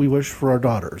not what we wish for our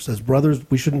daughters. As brothers,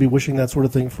 we shouldn't be wishing that sort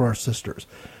of thing for our sisters.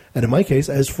 And in my case,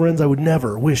 as friends, I would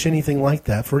never wish anything like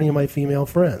that for any of my female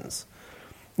friends.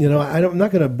 I'm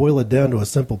not going to boil it down to a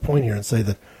simple point here and say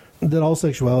that all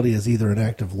sexuality is either an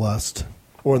act of lust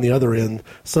or, on the other end,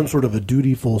 some sort of a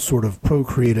dutiful sort of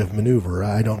procreative maneuver.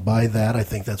 I don't buy that. I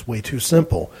think that's way too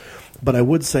simple. But I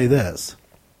would say this.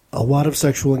 A lot of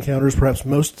sexual encounters, perhaps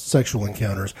most sexual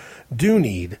encounters, do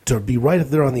need to be right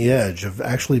there on the edge of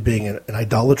actually being an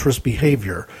idolatrous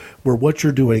behavior where what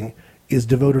you're doing is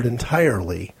devoted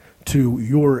entirely to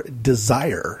your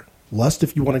desire, lust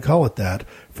if you want to call it that,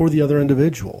 for the other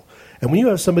individual. And when you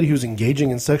have somebody who's engaging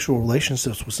in sexual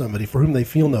relationships with somebody for whom they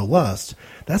feel no lust,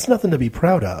 that's nothing to be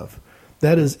proud of.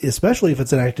 That is, especially if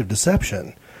it's an act of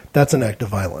deception, that's an act of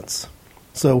violence.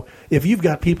 So if you've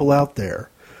got people out there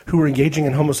who are engaging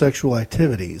in homosexual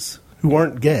activities who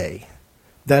aren't gay,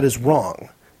 that is wrong.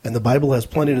 And the Bible has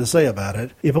plenty to say about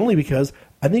it, if only because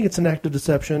I think it's an act of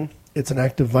deception, it's an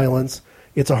act of violence,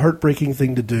 it's a heartbreaking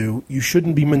thing to do. You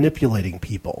shouldn't be manipulating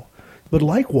people. But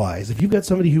likewise, if you've got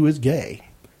somebody who is gay,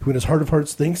 who in his heart of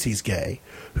hearts thinks he's gay,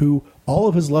 who all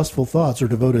of his lustful thoughts are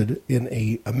devoted in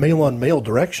a male-on-male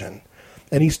direction,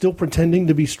 and he's still pretending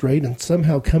to be straight and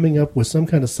somehow coming up with some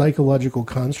kind of psychological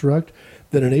construct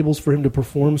that enables for him to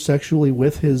perform sexually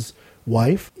with his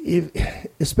wife,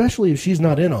 especially if she's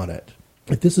not in on it.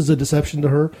 If this is a deception to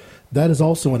her, that is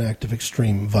also an act of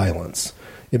extreme violence.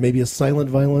 It may be a silent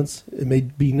violence. It may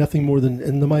be nothing more than,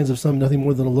 in the minds of some, nothing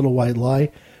more than a little white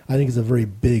lie. I think it's a very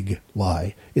big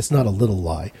lie. It's not a little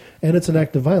lie. And it's an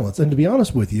act of violence. And to be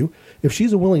honest with you, if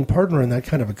she's a willing partner in that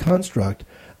kind of a construct,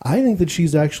 I think that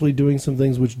she's actually doing some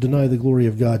things which deny the glory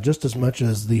of God just as much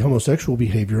as the homosexual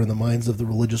behavior in the minds of the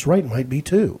religious right might be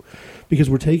too. Because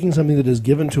we're taking something that is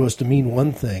given to us to mean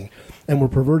one thing, and we're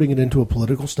perverting it into a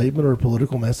political statement or a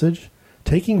political message.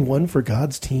 Taking one for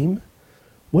God's team?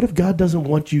 What if God doesn't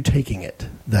want you taking it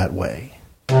that way?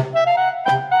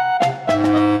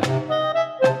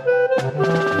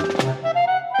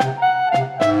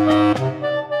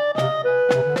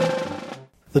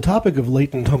 The topic of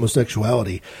latent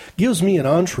homosexuality gives me an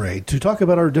entree to talk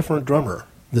about our different drummer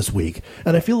this week,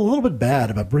 and I feel a little bit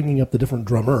bad about bringing up the different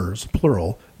drummers,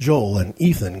 plural, Joel and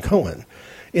Ethan Coen,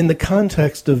 in the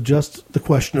context of just the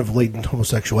question of latent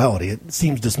homosexuality. It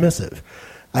seems dismissive.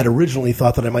 I'd originally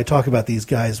thought that I might talk about these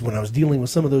guys when I was dealing with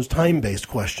some of those time-based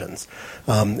questions,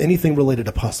 anything related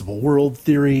to possible world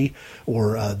theory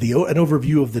or an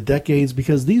overview of the decades,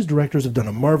 because these directors have done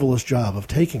a marvelous job of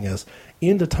taking us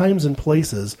into times and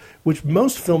places which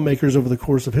most filmmakers over the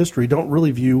course of history don't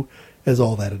really view as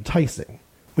all that enticing.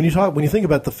 When you think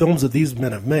about the films that these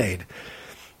men have made,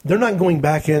 they're not going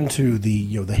back into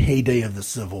the heyday of the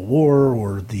Civil War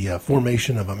or the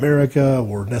formation of America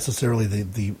or necessarily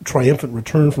the triumphant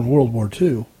return from World War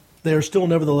II. They are still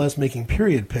nevertheless making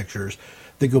period pictures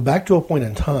that go back to a point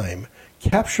in time,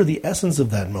 capture the essence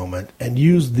of that moment, and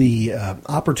use the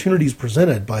opportunities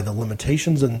presented by the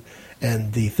limitations and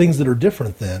the things that are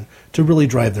different then to really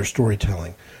drive their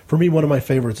storytelling. For me, one of my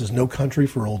favorites is No Country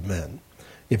for Old Men.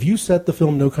 If you set the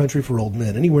film No Country for Old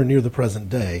Men anywhere near the present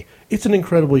day, it's an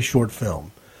incredibly short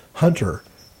film. Hunter,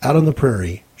 out on the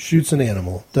prairie, shoots an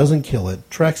animal, doesn't kill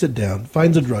it, tracks it down,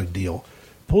 finds a drug deal,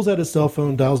 pulls out his cell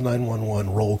phone, dials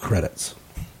 911, roll credits.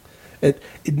 It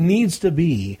needs to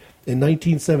be in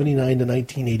 1979 to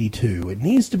 1982. It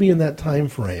needs to be in that time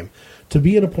frame to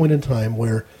be at a point in time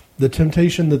where the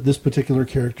temptation that this particular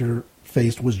character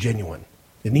faced was genuine.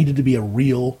 It needed to be a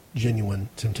real, genuine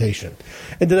temptation.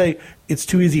 And today, it's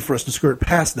too easy for us to skirt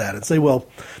past that and say, well,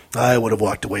 I would have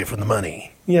walked away from the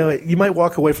money. You might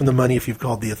walk away from the money if you've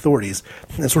called the authorities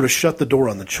and sort of shut the door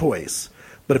on the choice.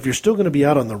 But if you're still going to be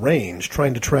out on the range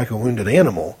trying to track a wounded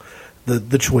animal,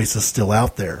 the choice is still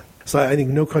out there. So I think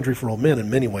No Country for Old Men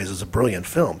in many ways is a brilliant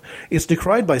film. It's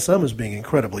decried by some as being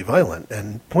incredibly violent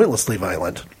and pointlessly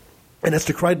violent. And it's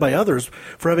decried by others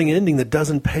for having an ending that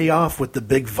doesn't pay off with the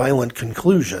big violent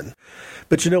conclusion.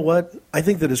 But you know what? I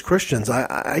think that as Christians,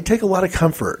 I take a lot of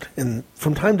comfort in,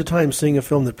 from time to time, seeing a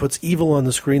film that puts evil on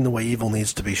the screen the way evil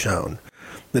needs to be shown.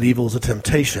 That evil is a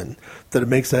temptation. That it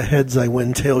makes a heads I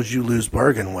win, tails you lose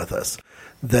bargain with us.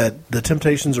 That the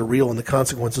temptations are real and the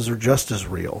consequences are just as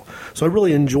real. So I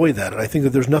really enjoy that, and I think that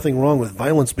there's nothing wrong with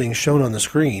violence being shown on the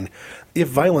screen if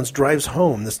violence drives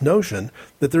home this notion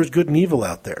that there's good and evil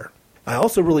out there. I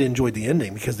also really enjoyed the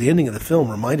ending because the ending of the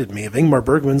film reminded me of Ingmar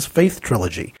Bergman's Faith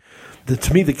trilogy.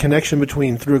 To me, the connection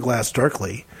between Through a Glass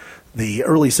Darkly, the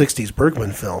early 60s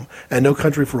Bergman film, and No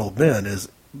Country for Old Men is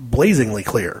blazingly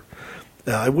clear.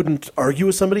 I wouldn't argue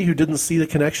with somebody who didn't see the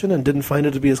connection and didn't find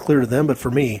it to be as clear to them, but for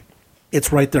me,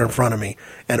 it's right there in front of me,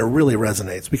 and it really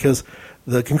resonates because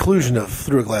the conclusion of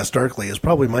Through a Glass Darkly is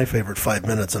probably my favorite 5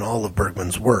 minutes in all of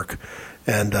Bergman's work.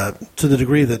 And to the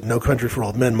degree that No Country for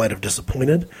Old Men might have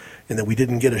disappointed, and that we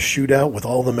didn't get a shootout with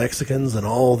all the Mexicans and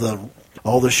all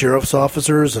the sheriff's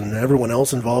officers and everyone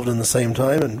else involved in the same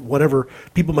time, and whatever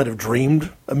people might have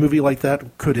dreamed a movie like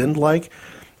that could end like,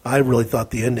 I really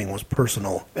thought the ending was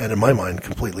personal and, in my mind,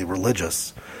 completely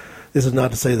religious. This is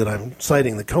not to say that I'm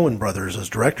citing the Coen brothers as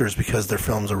directors because their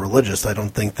films are religious. I don't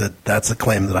think that that's a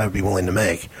claim that I would be willing to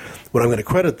make. What I'm going to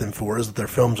credit them for is that their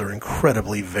films are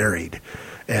incredibly varied,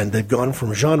 and they've gone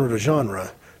from genre to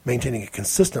genre, maintaining a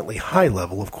consistently high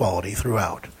level of quality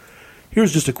throughout.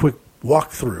 Here's just a quick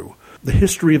walk through the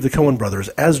history of the Coen brothers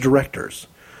as directors.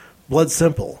 Blood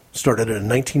Simple started in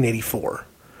 1984,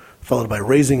 followed by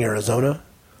Raising Arizona,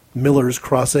 Miller's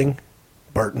Crossing,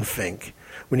 Barton Fink.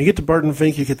 When you get to Barton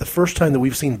Fink, you get the first time that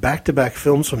we've seen back-to-back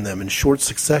films from them in short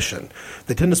succession.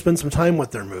 They tend to spend some time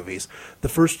with their movies. The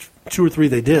first 2 or 3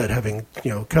 they did, having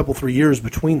a couple, 3 years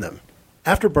between them.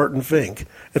 After Barton Fink,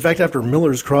 in fact, after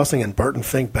Miller's Crossing and Barton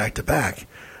Fink back-to-back,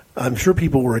 I'm sure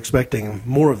people were expecting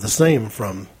more of the same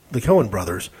from the Coen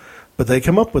brothers, but they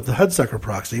come up with The Hudsucker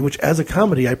Proxy, which as a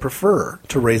comedy I prefer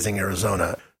to Raising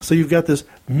Arizona. So you've got this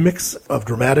mix of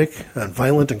dramatic and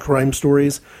violent and crime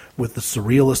stories with the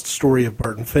surrealist story of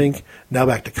Barton Fink, now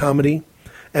back to comedy,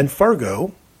 and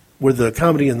Fargo, where the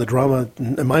comedy and the drama,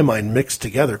 in my mind, mixed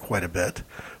together quite a bit,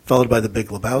 followed by The Big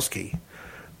Lebowski.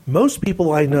 Most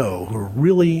people I know who are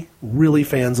really, really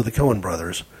fans of the Coen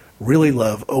brothers really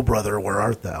love Oh Brother, Where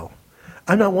Art Thou?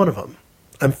 I'm not one of them.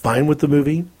 I'm fine with the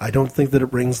movie. I don't think that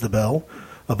it rings the bell.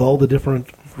 Of all the different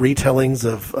retellings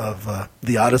of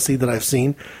The Odyssey that I've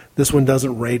seen, this one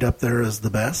doesn't rate up there as the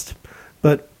best.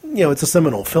 But, it's a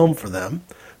seminal film for them,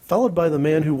 followed by The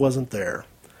Man Who Wasn't There.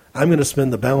 I'm going to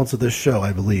spend the balance of this show,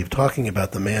 I believe, talking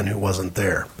about The Man Who Wasn't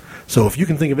There. So if you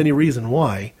can think of any reason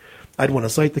why, I'd want to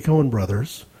cite the Coen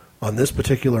brothers on this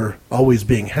particular Always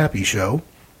Being Happy show,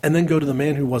 and then go to The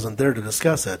Man Who Wasn't There to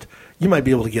discuss it. You might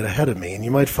be able to get ahead of me, and you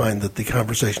might find that the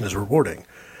conversation is rewarding.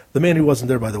 The Man Who Wasn't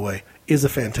There, by the way, is a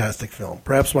fantastic film.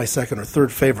 Perhaps my second or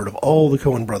third favorite of all the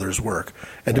Coen brothers' work,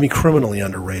 and to me criminally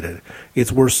underrated.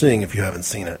 It's worth seeing if you haven't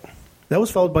seen it. That was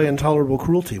followed by Intolerable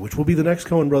Cruelty, which will be the next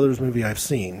Coen brothers movie I've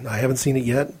seen. I haven't seen it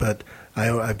yet, but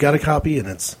I've got a copy and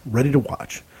it's ready to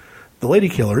watch. The Lady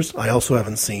Killers, I also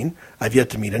haven't seen. I've yet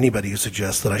to meet anybody who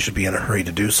suggests that I should be in a hurry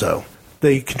to do so.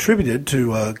 They contributed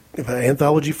to an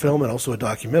anthology film and also a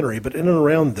documentary, but in and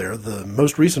around there, the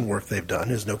most recent work they've done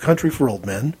is No Country for Old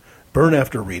Men, Burn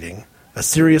After Reading, A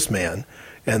Serious Man,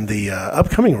 and the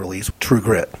upcoming release, True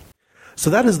Grit.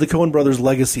 So that is the Coen brothers'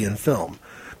 legacy in film.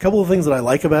 A couple of things that I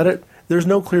like about it: there's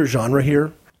no clear genre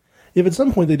here. If at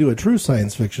some point they do a true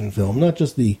science fiction film, not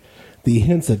just the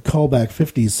hints at callback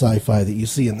 50s sci-fi that you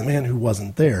see in The Man Who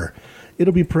Wasn't There,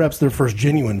 it'll be perhaps their first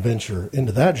genuine venture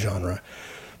into that genre.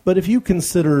 But if you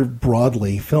consider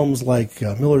broadly films like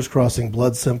Miller's Crossing,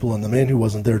 Blood Simple, and The Man Who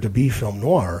Wasn't There to be film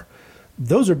noir,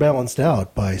 those are balanced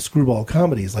out by screwball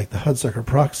comedies like The Hudsucker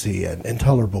Proxy and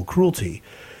Intolerable Cruelty,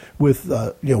 with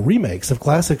remakes of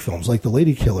classic films like The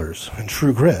Lady Killers and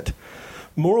True Grit.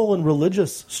 Moral and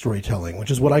religious storytelling,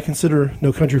 which is what I consider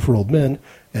No Country for Old Men,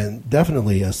 and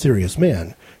definitely A Serious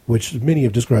Man, which many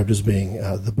have described as being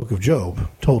the Book of Job,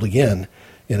 told again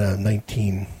in a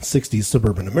 1960s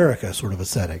suburban America sort of a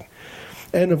setting.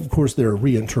 And, of course, their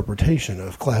reinterpretation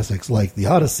of classics like The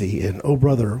Odyssey in Oh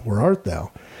Brother, Where Art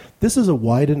Thou? This is a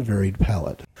wide and varied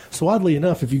palette. So oddly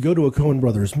enough, if you go to a Coen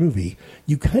brothers movie,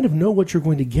 you kind of know what you're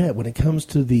going to get when it comes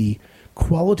to the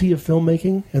quality of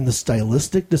filmmaking and the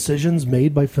stylistic decisions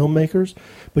made by filmmakers,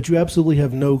 but you absolutely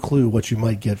have no clue what you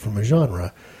might get from a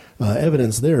genre.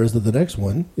 Evidence there is that the next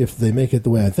one, if they make it the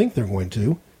way I think they're going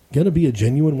to be a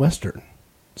genuine Western.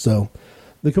 So,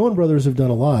 the Coen brothers have done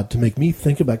a lot to make me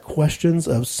think about questions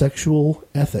of sexual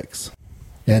ethics,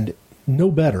 and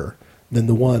no better than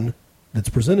the one that's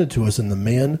presented to us in The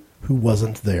Man Who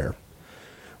Wasn't There.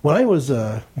 When I was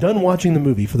done watching the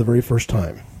movie for the very first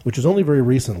time, which was only very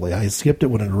recently, I skipped it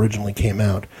when it originally came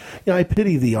out, I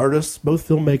pity the artists, both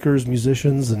filmmakers,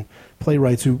 musicians, and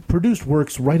playwrights who produced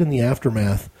works right in the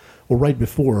aftermath, or right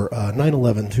before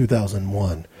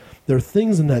 9/11/2001. There are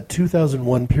things in that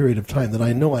 2001 period of time that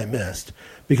I know I missed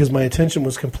because my attention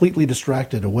was completely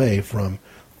distracted away from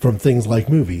things like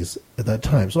movies at that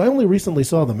time. So I only recently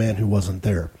saw The Man Who Wasn't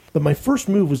There. But my first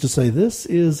move was to say this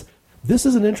is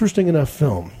an interesting enough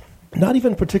film. Not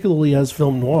even particularly as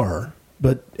film noir,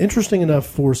 but interesting enough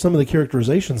for some of the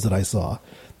characterizations that I saw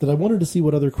that I wanted to see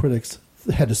what other critics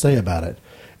had to say about it.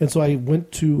 And so I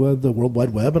went to the World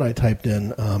Wide Web and I typed in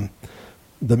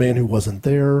The Man Who Wasn't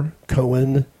There,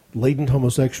 Coen, Latent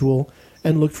Homosexual,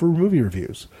 and looked for movie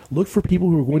reviews. Looked for people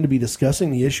who were going to be discussing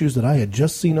the issues that I had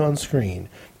just seen on screen.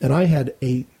 And I had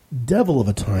a devil of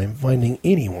a time finding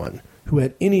anyone who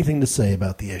had anything to say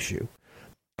about the issue.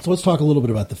 So let's talk a little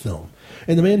bit about the film.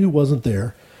 And The Man Who Wasn't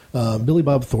There, Billy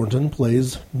Bob Thornton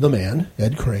plays the man,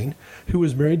 Ed Crane, who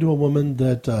is married to a woman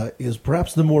that is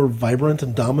perhaps the more vibrant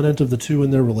and dominant of the two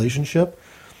in their relationship.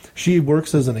 She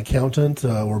works as an accountant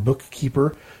or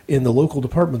bookkeeper in the local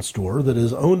department store that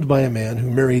is owned by a man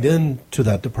who married into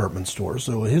that department store.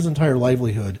 So his entire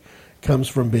livelihood comes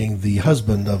from being the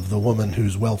husband of the woman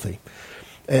who's wealthy.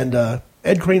 And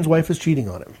Ed Crane's wife is cheating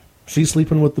on him. She's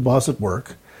sleeping with the boss at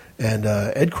work, And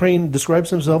Ed Crane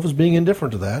describes himself as being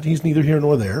indifferent to that. He's neither here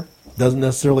nor there. Doesn't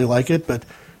necessarily like it, but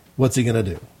what's he going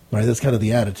to do? Right? That's kind of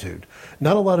the attitude.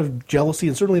 Not a lot of jealousy,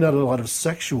 and certainly not a lot of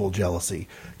sexual jealousy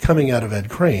coming out of Ed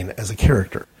Crane as a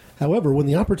character. However, when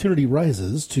the opportunity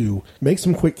rises to make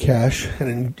some quick cash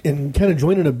and kind of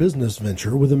join in a business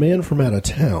venture with a man from out of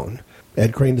town,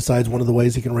 Ed Crane decides one of the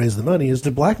ways he can raise the money is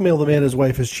to blackmail the man his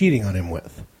wife is cheating on him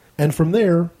with. And from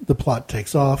there, the plot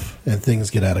takes off and things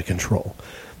get out of control.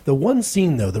 The one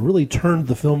scene, though, that really turned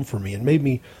the film for me and made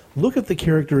me look at the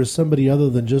character as somebody other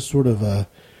than just sort of a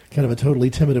kind of a totally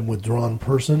timid and withdrawn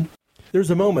person.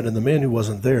 There's a moment in The Man Who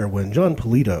Wasn't There when John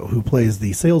Polito, who plays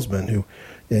the salesman who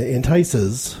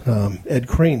entices Ed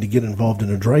Crane to get involved in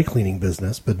a dry cleaning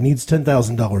business, but needs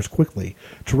 $10,000 quickly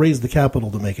to raise the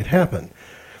capital to make it happen.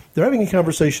 They're having a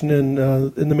conversation in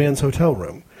the man's hotel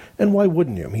room. And why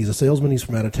wouldn't you? He's a salesman, he's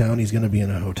from out of town, he's going to be in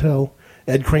a hotel.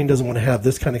 Ed Crane doesn't want to have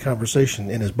this kind of conversation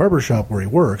in his barbershop where he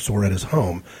works or at his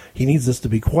home. He needs this to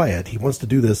be quiet. He wants to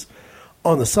do this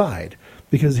on the side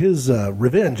because his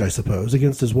revenge, I suppose,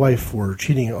 against his wife for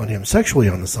cheating on him sexually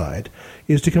on the side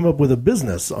is to come up with a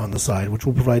business on the side which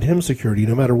will provide him security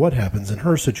no matter what happens in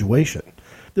her situation.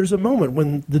 There's a moment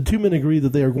when the two men agree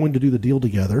that they are going to do the deal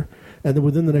together, and then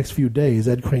within the next few days,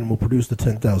 Ed Crane will produce the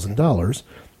 $10,000,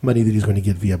 money that he's going to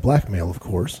get via blackmail, of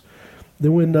course.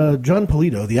 Then when John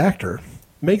Polito, the actor,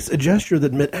 makes a gesture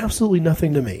that meant absolutely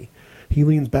nothing to me, he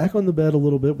leans back on the bed a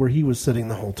little bit where he was sitting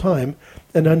the whole time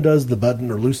and undoes the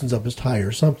button or loosens up his tie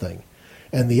or something.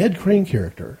 And the Ed Crane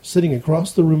character, sitting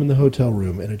across the room in the hotel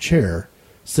room in a chair,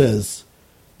 says,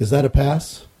 "Is that a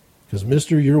pass? Because,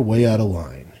 mister, you're way out of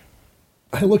line."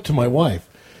 I looked to my wife,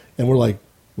 and we're like,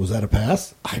 was that a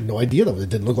pass? I had no idea. It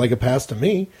didn't look like a pass to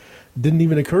me. It didn't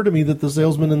even occur to me that the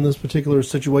salesman in this particular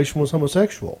situation was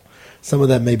homosexual. Some of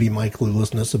that may be my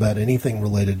cluelessness about anything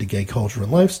related to gay culture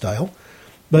and lifestyle,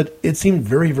 but it seemed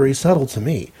very, very subtle to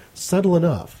me. Subtle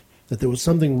enough that there was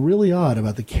something really odd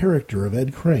about the character of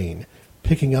Ed Crane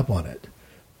picking up on it.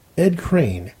 Ed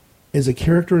Crane is a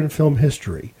character in film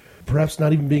history, perhaps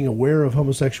not even being aware of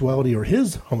homosexuality or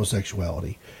his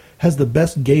homosexuality, has the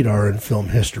best gaydar in film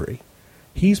history.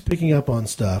 He's picking up on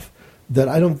stuff that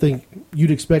I don't think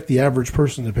you'd expect the average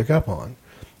person to pick up on.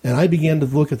 And I began to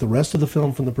look at the rest of the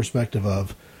film from the perspective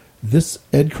of this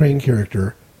Ed Crane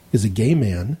character is a gay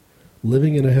man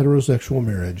living in a heterosexual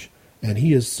marriage, and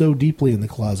he is so deeply in the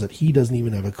closet he doesn't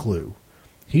even have a clue.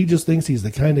 He just thinks he's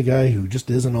the kind of guy who just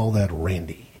isn't all that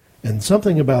randy. And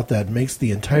something about that makes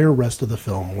the entire rest of the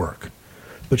film work.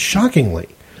 But shockingly,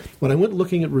 when I went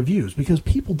looking at reviews, because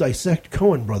people dissect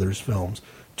Coen Brothers films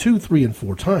 2, 3, and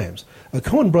 4 times. A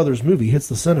Coen Brothers movie hits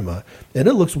the cinema, and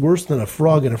it looks worse than a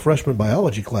frog in a freshman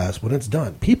biology class when it's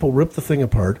done. People rip the thing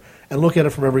apart and look at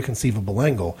it from every conceivable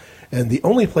angle, and the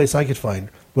only place I could find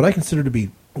what I consider to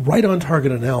be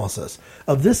right-on-target analysis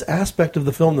of this aspect of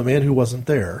the film, The Man Who Wasn't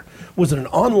There, was in an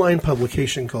online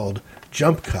publication called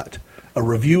Jump Cut, a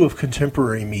review of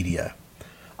contemporary media.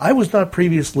 I was not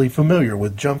previously familiar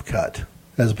with Jump Cut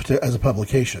as a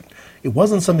publication. It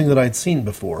wasn't something that I'd seen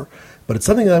before, but it's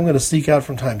something that I'm going to seek out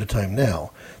from time to time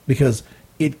now, because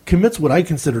it commits what I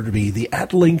consider to be the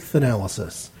at-length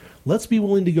analysis. Let's be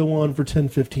willing to go on for 10,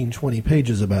 15, 20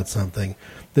 pages about something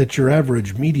that your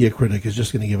average media critic is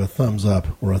just going to give a thumbs up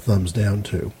or a thumbs down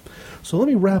to. So let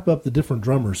me wrap up the Different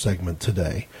Drummers segment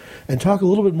today and talk a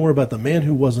little bit more about The Man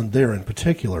Who Wasn't There in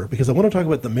particular, because I want to talk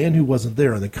about The Man Who Wasn't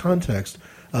There in the context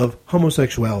of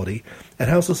homosexuality and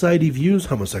how society views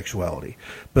homosexuality.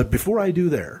 But before I do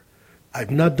there, I've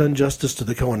not done justice to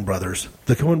the Coen Brothers.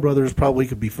 The Coen Brothers probably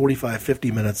could be 45,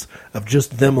 50 minutes of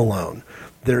just them alone.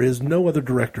 There is no other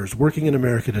directors working in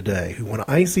America today who, when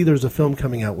I see there's a film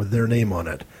coming out with their name on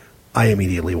it, I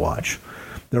immediately watch.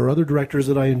 There are other directors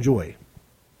that I enjoy,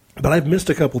 but I've missed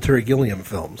a couple Terry Gilliam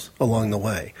films along the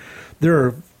way. There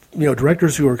are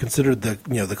directors who are considered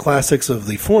the classics of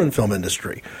the foreign film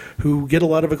industry who get a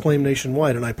lot of acclaim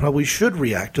nationwide, and I probably should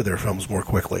react to their films more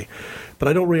quickly. But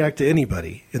I don't react to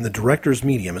anybody in the director's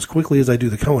medium as quickly as I do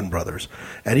the Coen Brothers.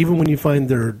 And even when you find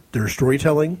their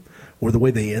storytelling or the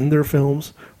way they end their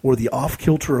films or the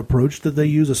off-kilter approach that they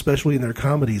use, especially in their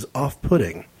comedies,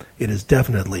 off-putting, it is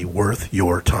definitely worth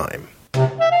your time.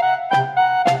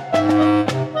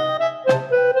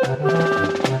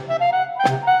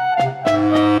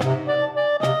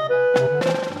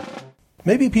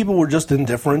 Maybe people were just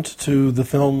indifferent to the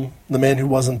film The Man Who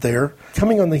Wasn't There.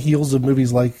 Coming on the heels of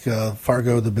movies like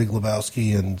Fargo, The Big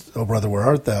Lebowski, and Oh Brother, Where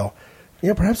Art Thou,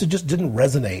 perhaps it just didn't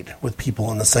resonate with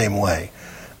people in the same way.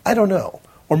 I don't know.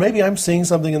 Or maybe I'm seeing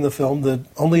something in the film that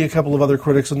only a couple of other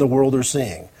critics in the world are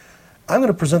seeing. I'm going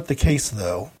to present the case,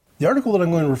 though. The article that I'm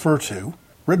going to refer to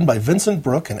written by Vincent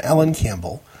Brooke and Alan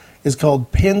Campbell, is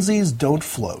called Pansies Don't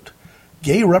Float,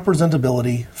 Gay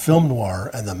Representability, Film Noir,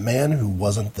 and the Man Who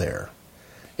Wasn't There.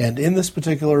 And in this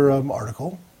particular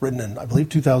article, written in, I believe,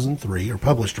 2003, or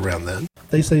published around then,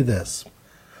 they say this: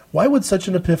 why would such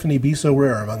an epiphany be so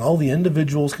rare among all the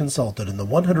individuals consulted in the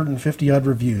 150-odd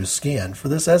reviews scanned for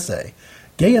this essay?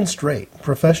 Gay and straight,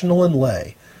 professional and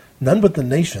lay, none but the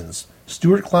nation's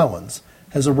Stuart Klawans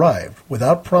has arrived,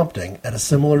 without prompting, at a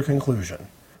similar conclusion.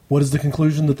 What is the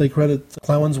conclusion that they credit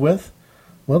Klawans with?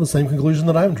 Well, the same conclusion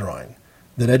that I'm drawing,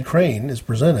 that Ed Crane is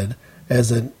presented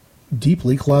as a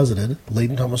deeply closeted,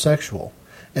 latent homosexual.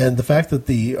 And the fact that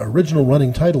the original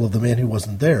running title of The Man Who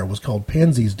Wasn't There was called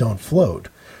Pansies Don't Float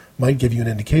might give you an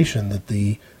indication that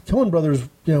the Coen brothers,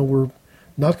 were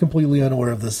not completely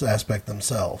unaware of this aspect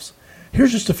themselves.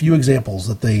 Here's just a few examples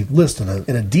that they list in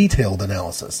a detailed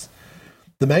analysis.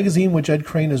 The magazine which Ed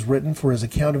Crane has written for his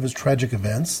account of his tragic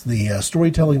events, the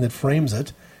storytelling that frames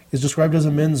it, is described as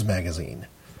a men's magazine.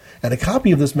 And a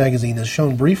copy of this magazine is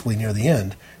shown briefly near the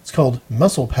end. It's called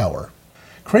Muscle Power.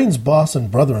 Crane's boss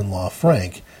and brother-in-law,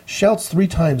 Frank, shouts 3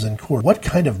 times in court, "What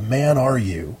kind of man are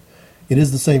you?" It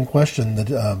is the same question that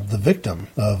the victim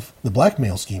of the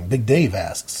blackmail scheme, Big Dave,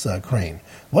 asks Crane.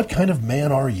 "What kind of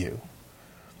man are you?"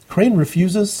 Crane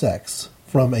refuses sex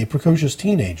from a precocious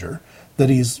teenager that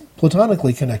he's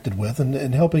platonically connected with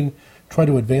and helping try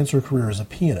to advance her career as a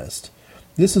pianist.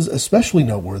 This is especially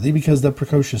noteworthy because the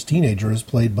precocious teenager is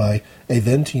played by a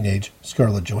then-teenage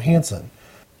Scarlett Johansson.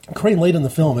 Crane late in the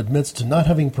film admits to not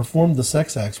having performed the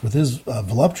sex acts with his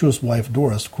voluptuous wife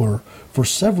Doris for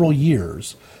several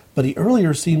years, but he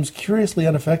earlier seems curiously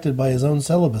unaffected by his own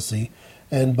celibacy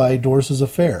and by Doris's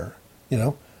affair.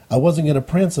 I wasn't going to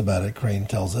prance about it, Crane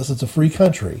tells us. It's a free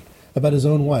country, about his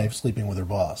own wife sleeping with her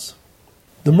boss.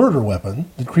 The murder weapon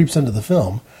that creeps into the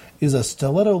film is a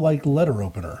stiletto-like letter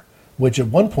opener, which at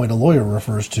one point a lawyer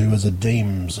refers to as a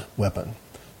dame's weapon.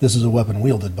 This is a weapon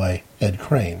wielded by Ed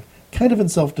Crane, kind of in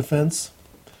self-defense.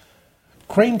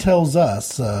 Crane tells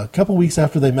us, a couple weeks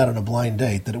after they met on a blind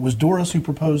date, that it was Doris who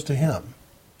proposed to him.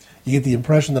 You get the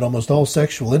impression that almost all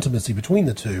sexual intimacy between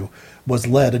the two was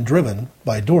led and driven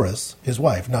by Doris, his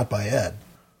wife, not by Ed.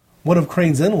 One of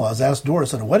Crane's in-laws asked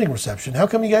Doris at a wedding reception, "How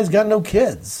come you guys got no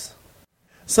kids?"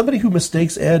 Somebody who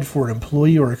mistakes Ed for an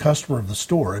employee or a customer of the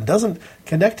store and doesn't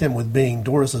connect him with being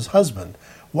Doris's husband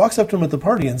walks up to him at the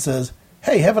party and says,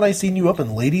 "Hey, haven't I seen you up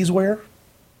in ladies' wear?"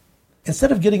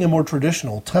 Instead of getting a more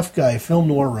traditional tough guy film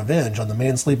noir revenge on the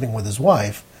man sleeping with his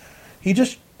wife, he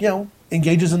just,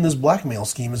 engages in this blackmail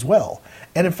scheme as well.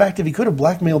 And in fact, if he could have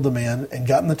blackmailed the man and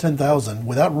gotten the $10,000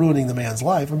 without ruining the man's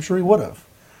life, I'm sure he would have.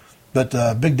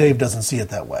 But Big Dave doesn't see it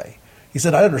that way. He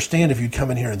said, "I understand if you'd come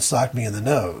in here and sock me in the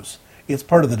nose." It's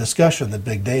part of the discussion that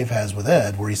Big Dave has with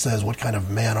Ed, where he says, "What kind of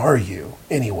man are you,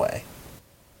 anyway?"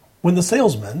 When the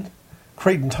salesman,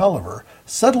 Creighton Tolliver,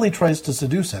 subtly tries to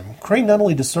seduce him, Crane not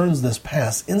only discerns this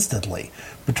pass instantly,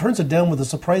 but turns it down with a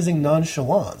surprising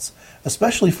nonchalance,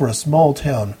 especially for a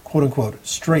small-town, quote-unquote,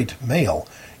 straight male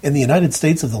in the United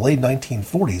States of the late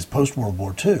 1940s, post-World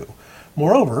War II.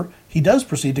 Moreover, he does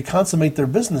proceed to consummate their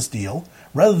business deal,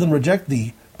 rather than reject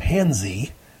the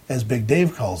pansy, as Big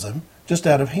Dave calls him, just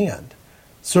out of hand.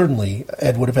 Certainly,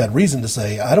 Ed would have had reason to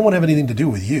say, "I don't want to have anything to do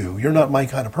with you. You're not my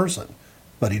kind of person."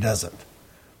 But he doesn't.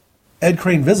 Ed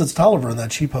Crane visits Tolliver in that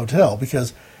cheap hotel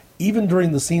because even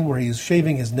during the scene where he's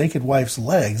shaving his naked wife's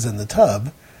legs in the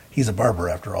tub, he's a barber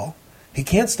after all, he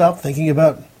can't stop thinking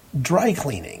about dry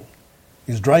cleaning.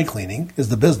 His dry cleaning is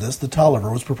the business that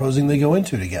Tolliver was proposing they go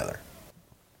into together.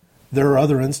 There are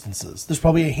other instances. There's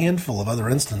probably a handful of other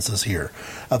instances here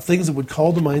of things that would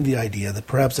call to mind the idea that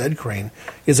perhaps Ed Crane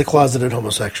is a closeted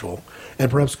homosexual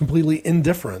and perhaps completely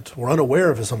indifferent or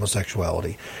unaware of his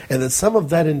homosexuality, and that some of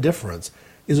that indifference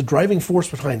is a driving force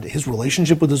behind his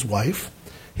relationship with his wife,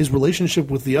 his relationship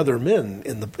with the other men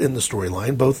in the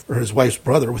storyline, both his wife's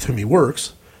brother with whom he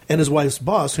works, and his wife's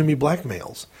boss whom he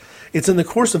blackmails. It's in the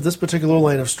course of this particular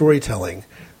line of storytelling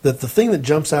that the thing that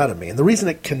jumps out at me, and the reason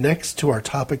it connects to our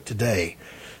topic today,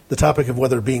 the topic of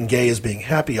whether being gay is being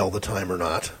happy all the time or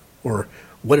not, or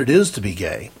what it is to be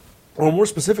gay, or more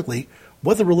specifically,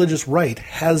 what the religious right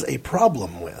has a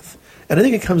problem with. And I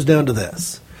think it comes down to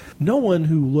this. No one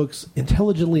who looks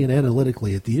intelligently and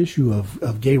analytically at the issue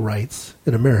of gay rights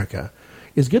in America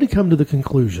is going to come to the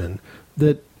conclusion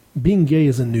that being gay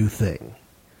is a new thing.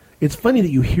 It's funny that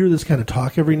you hear this kind of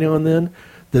talk every now and then,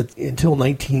 that until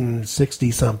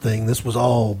 1960-something, this was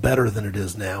all better than it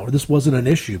is now, or this wasn't an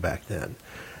issue back then.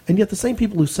 And yet the same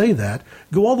people who say that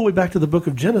go all the way back to the book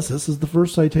of Genesis as the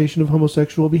first citation of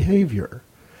homosexual behavior.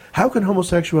 How can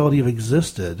homosexuality have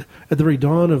existed at the very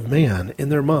dawn of man in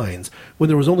their minds when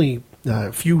there was only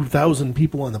a few thousand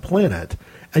people on the planet,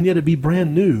 and yet it'd be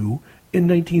brand new in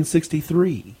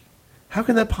 1963. How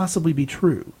can that possibly be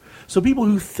true? So people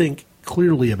who think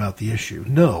clearly about the issue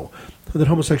know that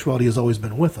homosexuality has always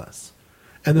been with us,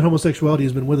 and that homosexuality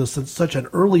has been with us since such an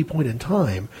early point in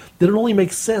time that it only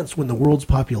makes sense when the world's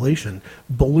population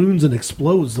balloons and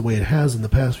explodes the way it has in the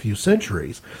past few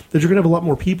centuries, that you're going to have a lot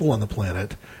more people on the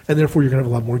planet, and therefore you're going to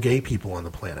have a lot more gay people on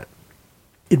the planet.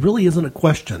 It really isn't a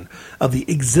question of the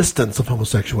existence of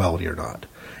homosexuality or not.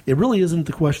 It really isn't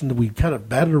the question that we kind of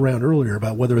batted around earlier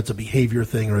about whether it's a behavior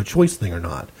thing or a choice thing or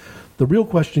not. The real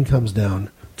question comes down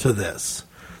to this.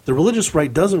 The religious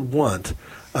right doesn't want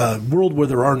a world where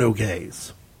there are no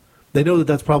gays. They know that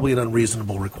that's probably an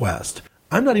unreasonable request.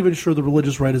 I'm not even sure the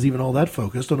religious right is even all that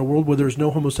focused on a world where there's no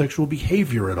homosexual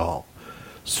behavior at all.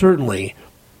 Certainly,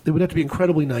 they would have to be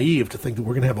incredibly naive to think that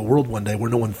we're going to have a world one day where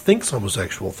no one thinks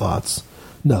homosexual thoughts.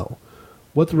 No.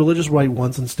 What the religious right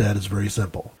wants instead is very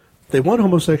simple. They want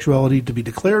homosexuality to be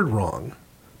declared wrong,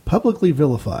 publicly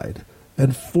vilified,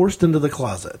 and forced into the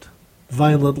closet,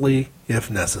 violently if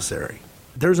necessary.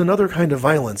 There's another kind of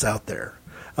violence out there,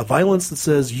 a violence that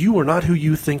says you are not who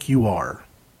you think you are,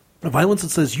 a violence that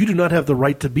says you do not have the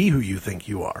right to be who you think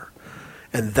you are.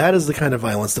 And that is the kind of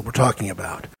violence that we're talking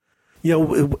about. You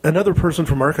know, another person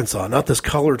from Arkansas, not this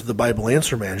caller to the Bible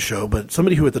Answer Man show, but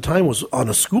somebody who at the time was on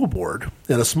a school board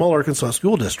in a small Arkansas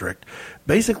school district,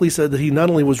 basically said that he not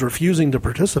only was refusing to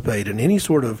participate in any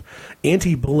sort of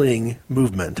anti-bullying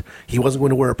movement, he wasn't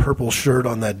going to wear a purple shirt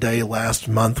on that day last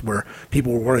month where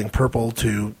people were wearing purple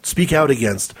to speak out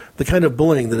against the kind of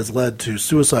bullying that has led to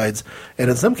suicides,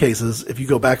 and in some cases, if you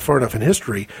go back far enough in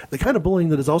history, the kind of bullying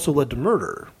that has also led to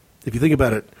murder. If you think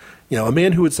about it, you know, a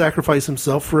man who would sacrifice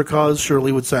himself for a cause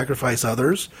surely would sacrifice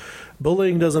others.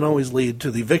 Bullying doesn't always lead to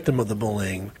the victim of the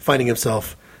bullying finding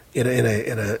himself in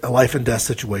a life and death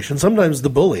situation. Sometimes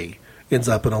the bully ends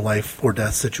up in a life or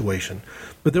death situation.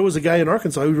 But there was a guy in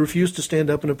Arkansas who refused to stand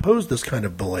up and oppose this kind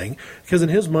of bullying because in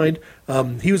his mind,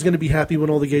 he was going to be happy when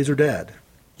all the gays are dead.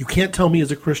 You can't tell me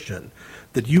as a Christian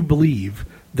that you believe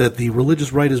that the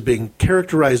religious right is being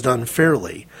characterized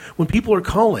unfairly when people are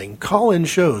calling call-in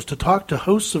shows to talk to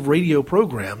hosts of radio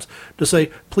programs to say,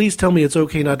 please tell me it's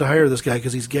okay not to hire this guy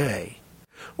because he's gay.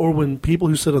 Or when people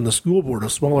who sit on the school board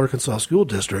of small Arkansas school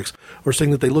districts are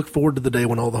saying that they look forward to the day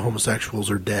when all the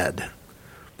homosexuals are dead.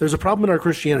 There's a problem in our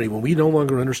Christianity when we no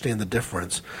longer understand the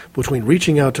difference between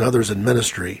reaching out to others in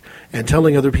ministry and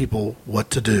telling other people what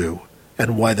to do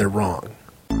and why they're wrong.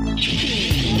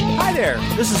 Hi there,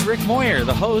 this is Rick Moyer,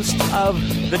 the host of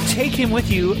the Take Him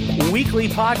With You weekly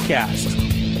podcast.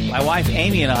 My wife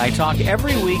Amy and I talk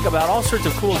every week about all sorts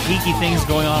of cool, geeky things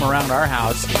going on around our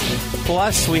house.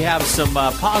 Plus, we have some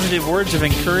positive words of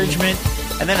encouragement,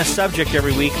 and then a subject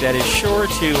every week that is sure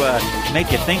to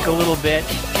make you think a little bit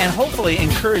and hopefully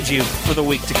encourage you for the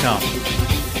week to come.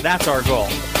 That's our goal.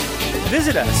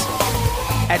 Visit us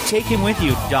at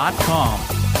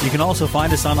takehimwithyou.com. You can also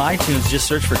find us on iTunes. Just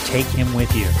search for Take Him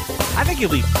With You. I think you'll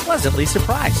be pleasantly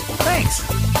surprised. Thanks.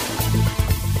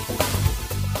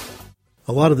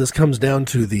 A lot of this comes down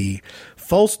to the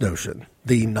false notion,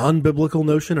 the non-biblical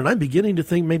notion, and I'm beginning to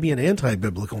think maybe an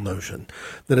anti-biblical notion,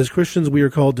 that as Christians we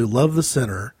are called to love the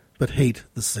sinner but hate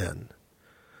the sin.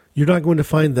 You're not going to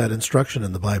find that instruction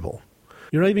in the Bible.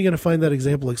 You're not even going to find that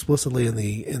example explicitly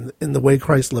in the way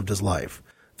Christ lived his life.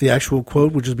 The actual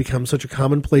quote, which has become such a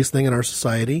commonplace thing in our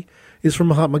society, is from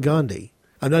Mahatma Gandhi.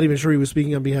 I'm not even sure he was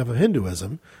speaking on behalf of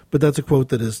Hinduism, but that's a quote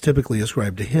that is typically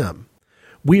ascribed to him.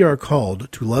 We are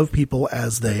called to love people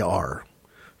as they are,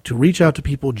 to reach out to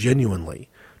people genuinely,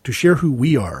 to share who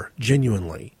we are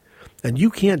genuinely. And you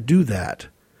can't do that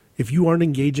if you aren't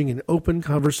engaging in open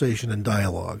conversation and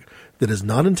dialogue that is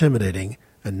not intimidating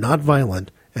and not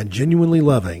violent and genuinely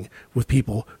loving with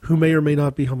people who may or may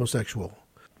not be homosexual.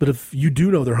 But if you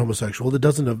do know they're homosexual, it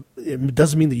doesn't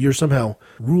mean that you're somehow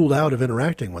ruled out of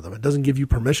interacting with them. It doesn't give you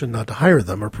permission not to hire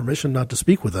them or permission not to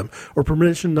speak with them or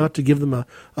permission not to give them a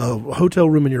hotel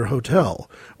room in your hotel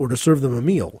or to serve them a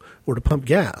meal or to pump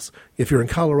gas if you're in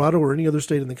Colorado or any other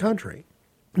state in the country.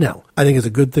 Now, I think it's a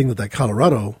good thing that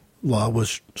Colorado law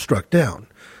was struck down,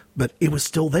 but it was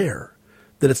still there.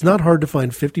 That it's not hard to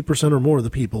find 50% or more of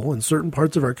the people in certain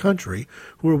parts of our country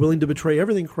who are willing to betray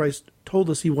everything Christ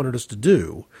told us he wanted us to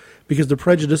do because their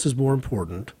prejudice is more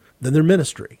important than their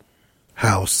ministry.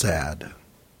 How sad.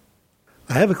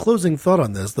 I have a closing thought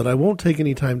on this that I won't take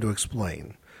any time to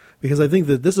explain because I think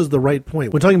that this is the right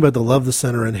point. When talking about the love the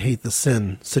sinner and hate the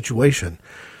sin situation,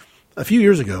 a few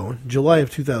years ago, July of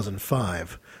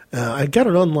 2005, I got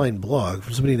an online blog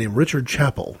from somebody named Richard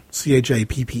Chappell,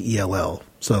 Chappell.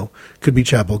 So, could be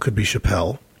Chappell, could be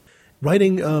Chappelle.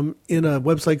 writing in a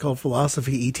website called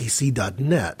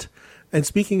philosophyetc.net and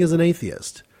speaking as an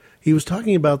atheist. He was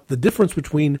talking about the difference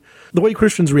between the way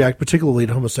Christians react, particularly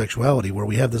to homosexuality, where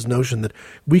we have this notion that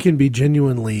we can be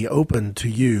genuinely open to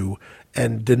you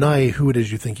and deny who it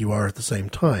is you think you are at the same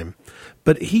time.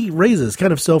 But he raises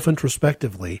kind of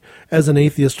self-introspectively, as an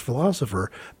atheist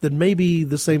philosopher, that maybe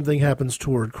the same thing happens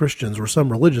toward Christians or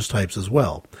some religious types as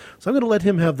well. So I'm going to let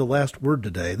him have the last word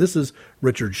today. This is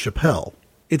Richard Chappell.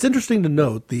 It's interesting to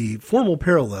note the formal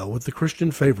parallel with the Christian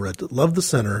favorite, love the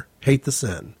sinner, hate the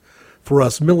sin. For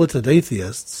us militant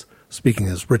atheists, speaking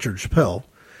as Richard Chappell,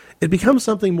 it becomes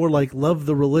something more like love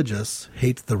the religious,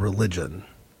 hate the religion.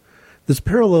 This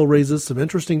parallel raises some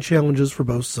interesting challenges for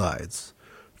both sides.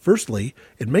 Firstly,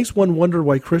 it makes one wonder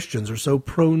why Christians are so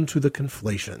prone to the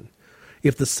conflation.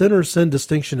 If the sinner-sin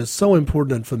distinction is so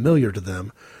important and familiar to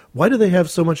them, why do they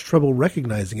have so much trouble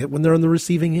recognizing it when they're on the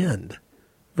receiving end?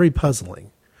 Very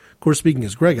puzzling. Of course, speaking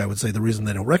as Greg, I would say the reason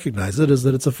they don't recognize it is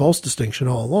that it's a false distinction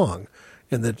all along,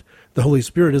 and that the Holy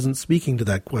Spirit isn't speaking to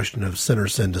that question of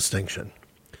sinner-sin distinction.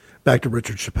 Back to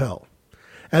Richard Chappell.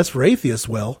 As for atheists,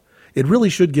 well, it really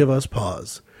should give us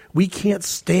pause. We can't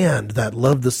stand that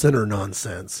love the sinner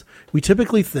nonsense. We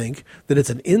typically think that it's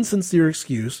an insincere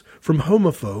excuse from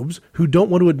homophobes who don't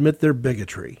want to admit their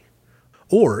bigotry.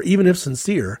 Or, even if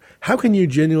sincere, how can you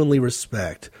genuinely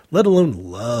respect, let alone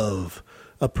love,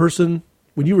 a person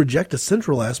when you reject a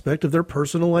central aspect of their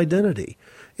personal identity,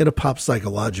 in a pop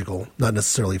psychological, not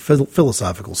necessarily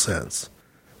philosophical sense?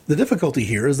 The difficulty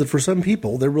here is that for some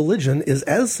people, their religion is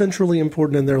as centrally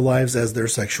important in their lives as their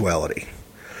sexuality.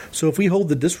 So if we hold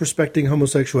that disrespecting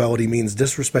homosexuality means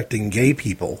disrespecting gay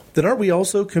people, then aren't we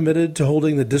also committed to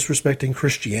holding that disrespecting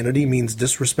Christianity means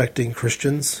disrespecting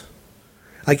Christians?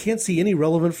 I can't see any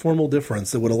relevant formal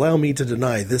difference that would allow me to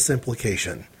deny this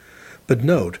implication. But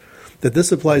note that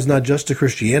this applies not just to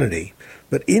Christianity,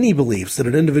 but any beliefs that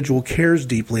an individual cares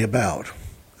deeply about.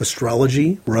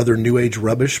 Astrology or other New Age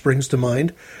rubbish springs to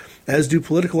mind, as do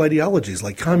political ideologies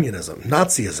like communism,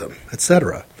 Nazism,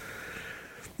 etc.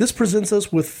 This presents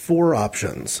us with 4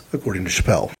 options, according to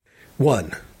Chappell.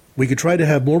 1. We could try to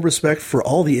have more respect for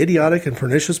all the idiotic and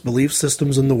pernicious belief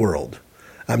systems in the world.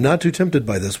 I'm not too tempted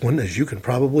by this one, as you can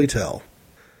probably tell.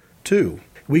 2.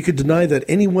 We could deny that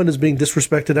anyone is being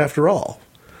disrespected after all.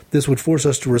 This would force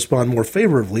us to respond more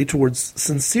favorably towards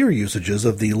sincere usages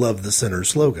of the love the sinner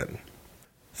slogan.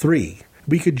 3.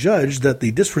 We could judge that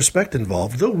the disrespect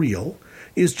involved, though real,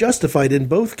 is justified in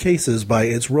both cases by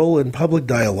its role in public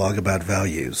dialogue about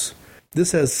values.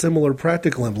 This has similar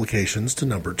practical implications to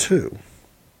number 2.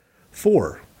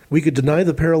 4. We could deny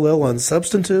the parallel on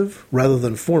substantive, rather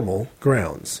than formal,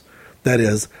 grounds. That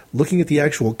is, looking at the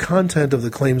actual content of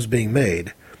the claims being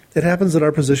made, it happens that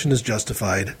our position is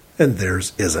justified and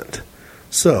theirs isn't.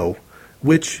 So,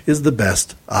 which is the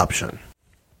best option?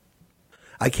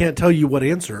 I can't tell you what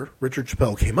answer Richard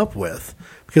Chappell came up with,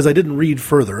 because I didn't read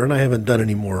further and I haven't done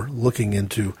any more looking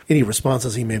into any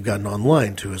responses he may have gotten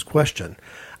online to his question.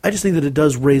 I just think that it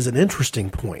does raise an interesting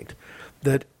point,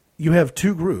 that you have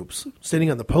 2 groups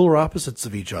standing on the polar opposites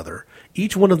of each other,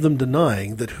 each one of them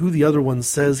denying that who the other one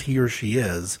says he or she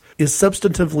is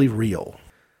substantively real.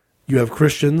 You have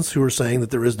Christians who are saying that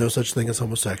there is no such thing as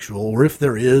homosexual, or if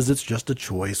there is, it's just a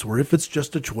choice, or if it's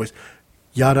just a choice,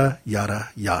 yada, yada,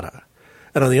 yada.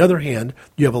 And on the other hand,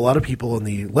 you have a lot of people on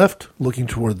the left looking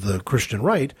toward the Christian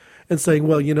right and saying,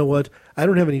 well, you know what, I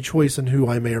don't have any choice in who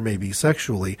I may or may be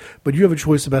sexually, but you have a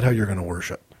choice about how you're going to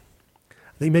worship.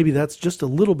 I think maybe that's just a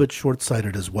little bit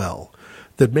short-sighted as well,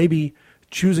 that maybe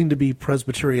choosing to be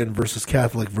Presbyterian versus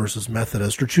Catholic versus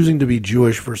Methodist, or choosing to be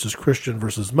Jewish versus Christian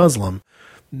versus Muslim,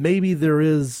 maybe there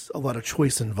is a lot of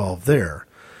choice involved there.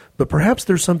 But perhaps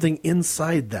there's something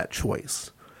inside that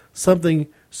choice, something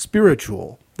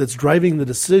spiritual that's driving the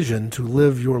decision to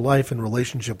live your life in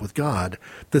relationship with God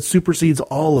that supersedes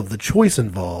all of the choice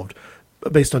involved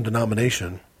based on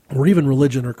denomination or even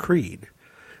religion or creed.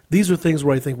 These are things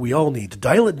where I think we all need to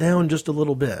dial it down just a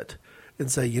little bit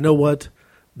and say, you know what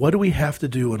do we have to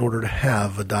do in order to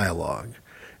have a dialogue?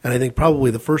 And I think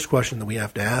probably the first question that we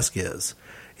have to ask is,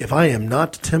 if I am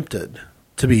not tempted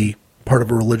to be part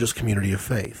of a religious community of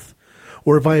faith,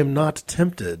 or if I am not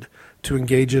tempted to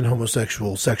engage in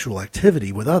homosexual sexual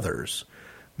activity with others,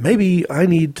 maybe I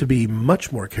need to be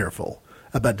much more careful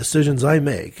about decisions I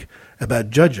make,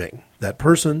 about judging that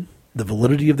person, the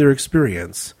validity of their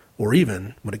experience, or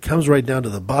even, when it comes right down to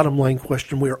the bottom line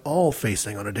question we are all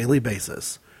facing on a daily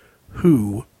basis,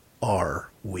 who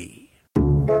are we?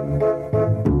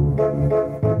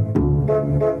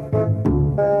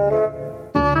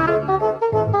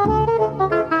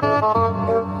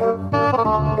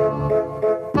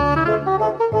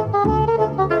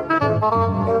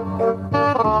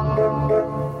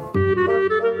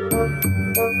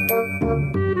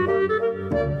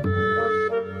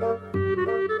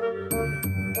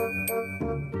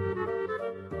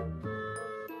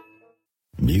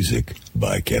 Music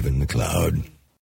by Kevin MacLeod.